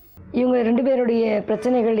பார்க்கல. இவங்க 2 பேருடைய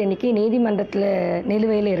பிரச்சனைகள் இன்னைக்கு நீதிமன்றத்தில்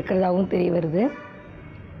நிலுவையில் இருக்கிறதாகவும் தெரிய வருது.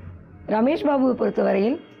 ரமேஷ் பாபுவை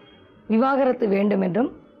பொறுத்தவரையில் விவாகரத்து வேண்டும் என்றும்,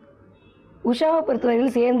 உஷாவை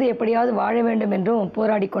பொறுத்தவரையில் சேர்ந்து எப்படியாவது வாழ வேண்டும் என்றும்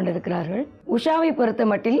போராடி கொண்டிருக்கிறார்கள். உஷாவை பொறுத்த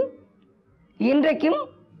மட்டில் இன்றைக்கும்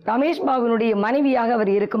ரமேஷ் பாபுவினுடைய மனைவியாக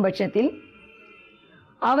அவர் இருக்கும் பட்சத்தில்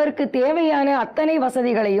அவருக்கு தேவையான அத்தனை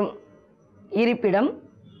வசதிகளையும், இருப்பிடம்,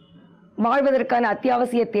 வாழ்வதற்கான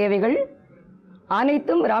அத்தியாவசிய தேவைகள்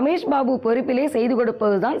அனைத்தும் ரமேஷ் பாபு பொறுப்பிலே செய்து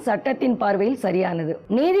கொடுப்பதுதான் சட்டத்தின் பார்வையில் சரியானது.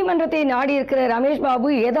 நீதிமன்றத்தை நாடி இருக்கிற ரமேஷ் பாபு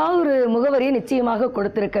ஏதாவது ஒரு முகவரியை நிச்சயமாக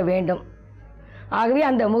கொடுத்திருக்க வேண்டும். ஆகவே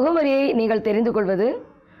அந்த முகவரியை நீங்கள் தெரிந்து கொள்வது,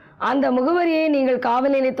 அந்த முகவரியை நீங்கள்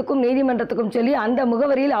காவல் நிலையத்துக்கும் நீதிமன்றத்துக்கும் சொல்லி அந்த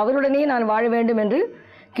முகவரியில் அவருடனே நான் வாழ வேண்டும் என்று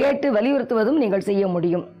கேட்டு வலியுறுத்துவதும் நீங்கள் செய்ய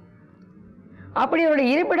முடியும். அப்படி அவருடைய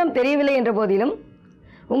இருப்பிடம் தெரியவில்லை என்ற போதிலும்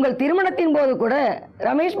உங்கள் திருமணத்தின் போது கூட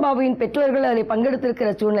ரமேஷ் பாபுவின் பெற்றோர்கள் அதில்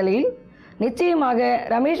பங்கெடுத்திருக்கிற சூழ்நிலையில் நிச்சயமாக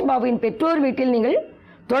ரமேஷ் பாபுவின் பெற்றோர் வீட்டில் நீங்கள்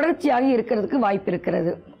தொடர்ச்சியாக இருக்கிறதுக்கு வாய்ப்பு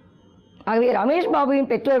இருக்கிறது. ஆகவே ரமேஷ் பாபுவின்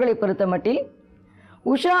பெற்றோர்களை பொறுத்த மட்டில்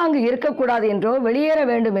உஷா அங்கு இருக்கக்கூடாது என்றோ, வெளியேற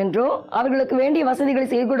வேண்டும் என்றோ, அவர்களுக்கு வேண்டிய வசதிகளை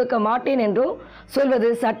செய்து கொடுக்க மாட்டேன் என்றோ சொல்வது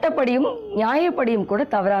சட்டப்படியும் நியாயப்படியும் கூட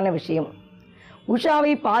தவறான விஷயம்.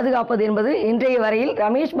 உஷாவை பாதுகாப்பது என்பது இன்றைய வரையில்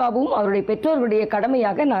ரமேஷ் பாபுவும் அவருடைய பெற்றோர்களுடைய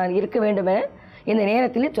கடமையாக நான் இருக்க வேண்டும் என இந்த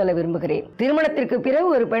நேரத்தில் சொல்ல விரும்புகிறேன். திருமணத்திற்கு பிறகு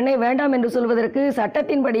ஒரு பெண்ணை வேண்டாம் என்று சொல்வதற்கு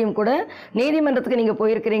சட்டத்தின்படியும் கூட நீதிமன்றத்துக்கு நீங்கள்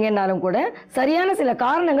போயிருக்கிறீங்கன்னாலும் கூட சரியான சில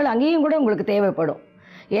காரணங்கள் அங்கேயும் கூட உங்களுக்கு தேவைப்படும்.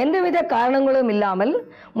 எந்தவித காரணங்களும் இல்லாமல்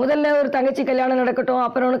முதல்ல ஒரு தங்கச்சி கல்யாணம் நடக்கட்டும்,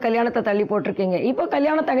 அப்புறம் கல்யாணத்தை தள்ளி போட்டிருக்கீங்க. இப்போ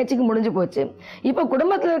கல்யாணம் தங்கச்சிக்கு முடிஞ்சு போச்சு. இப்போ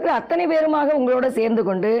குடும்பத்தில் இருக்கிற அத்தனை பேருமாக உங்களோட சேர்ந்து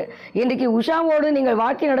கொண்டு இன்றைக்கு உஷாவோடு நீங்கள்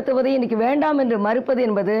வாழ்க்கை நடத்துவதை இன்னைக்கு வேண்டாம் என்று மறுப்பது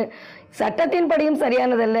என்பது சட்டத்தின்படியும்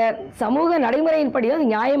சரியானதல்ல, சமூக நடைமுறையின்படியும்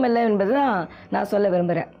அது நியாயமல்ல என்பது தான் நான் சொல்ல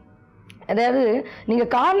விரும்புகிறேன். அதாவது நீங்கள்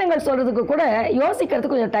காரணங்கள் சொல்கிறதுக்கு கூட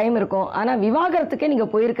யோசிக்கிறதுக்கு கொஞ்சம் டைம் இருக்கும். ஆனால் விவாகரத்துக்கே நீங்கள்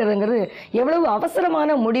போயிருக்கிறதுங்கிறது எவ்வளவு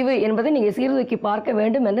அவசரமான முடிவு என்பதை நீங்கள் சீர்தூக்கி பார்க்க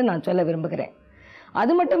வேண்டும் என்று நான் சொல்ல விரும்புகிறேன்.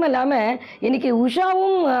 அது மட்டும் இல்லாமல் இன்னைக்கு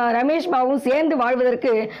உஷாவும் ரமேஷ் பாபுவும் சேர்ந்து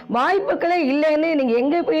வாழ்வதற்கு வாய்ப்புகளே இல்லைன்னு நீங்கள்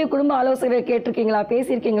எங்கே போய் குடும்ப ஆலோசனை கேட்டிருக்கீங்களா,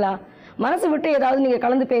 பேசியிருக்கீங்களா? மனசு விட்டு ஏதாவது நீங்கள்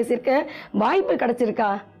கலந்து பேசியிருக்க வாய்ப்பு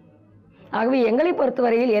கிடைச்சிருக்கா? ஆகவே எங்களை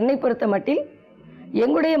பொறுத்தவரையில், என்னை பொறுத்த மட்டில்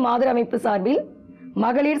எங்களுடைய மாதர் அமைப்பு சார்பில்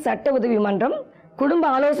மகளிர் சட்ட உதவி மன்றம், குடும்ப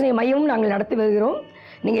ஆலோசனை மையமும் நாங்கள் நடத்தி வருகிறோம்.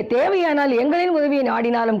 நீங்கள் தேவையானால் எங்களின் உதவியை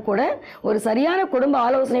நாடினாலும் கூட ஒரு சரியான குடும்ப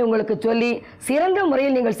ஆலோசனை உங்களுக்கு சொல்லி சிறந்த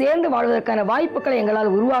முறையில் நீங்கள் சேர்ந்து வாழ்வதற்கான வாய்ப்புகளை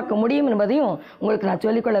எங்களால் உருவாக்க முடியும் என்பதையும் உங்களுக்கு நான்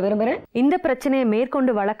சொல்லிக்கொள்ள விரும்புகிறேன். இந்த பிரச்சனையை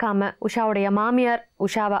மேற்கொண்டு வளர்க்காம உஷாவுடைய மாமியார்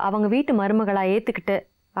உஷாவை அவங்க வீட்டு மருமகளா ஏத்துக்கிட்டு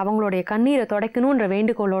அவங்களுடைய கண்ணீரை துடைக்கணுன்ற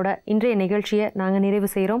வேண்டுகோளோட இன்றைய நிகழ்ச்சியை நாங்கள் நிறைவு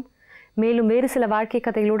செய்கிறோம். மேலும் வேறு சில வாழ்க்கை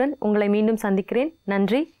கதைகளுடன் உங்களை மீண்டும் சந்திக்கிறேன்.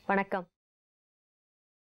 நன்றி, வணக்கம்.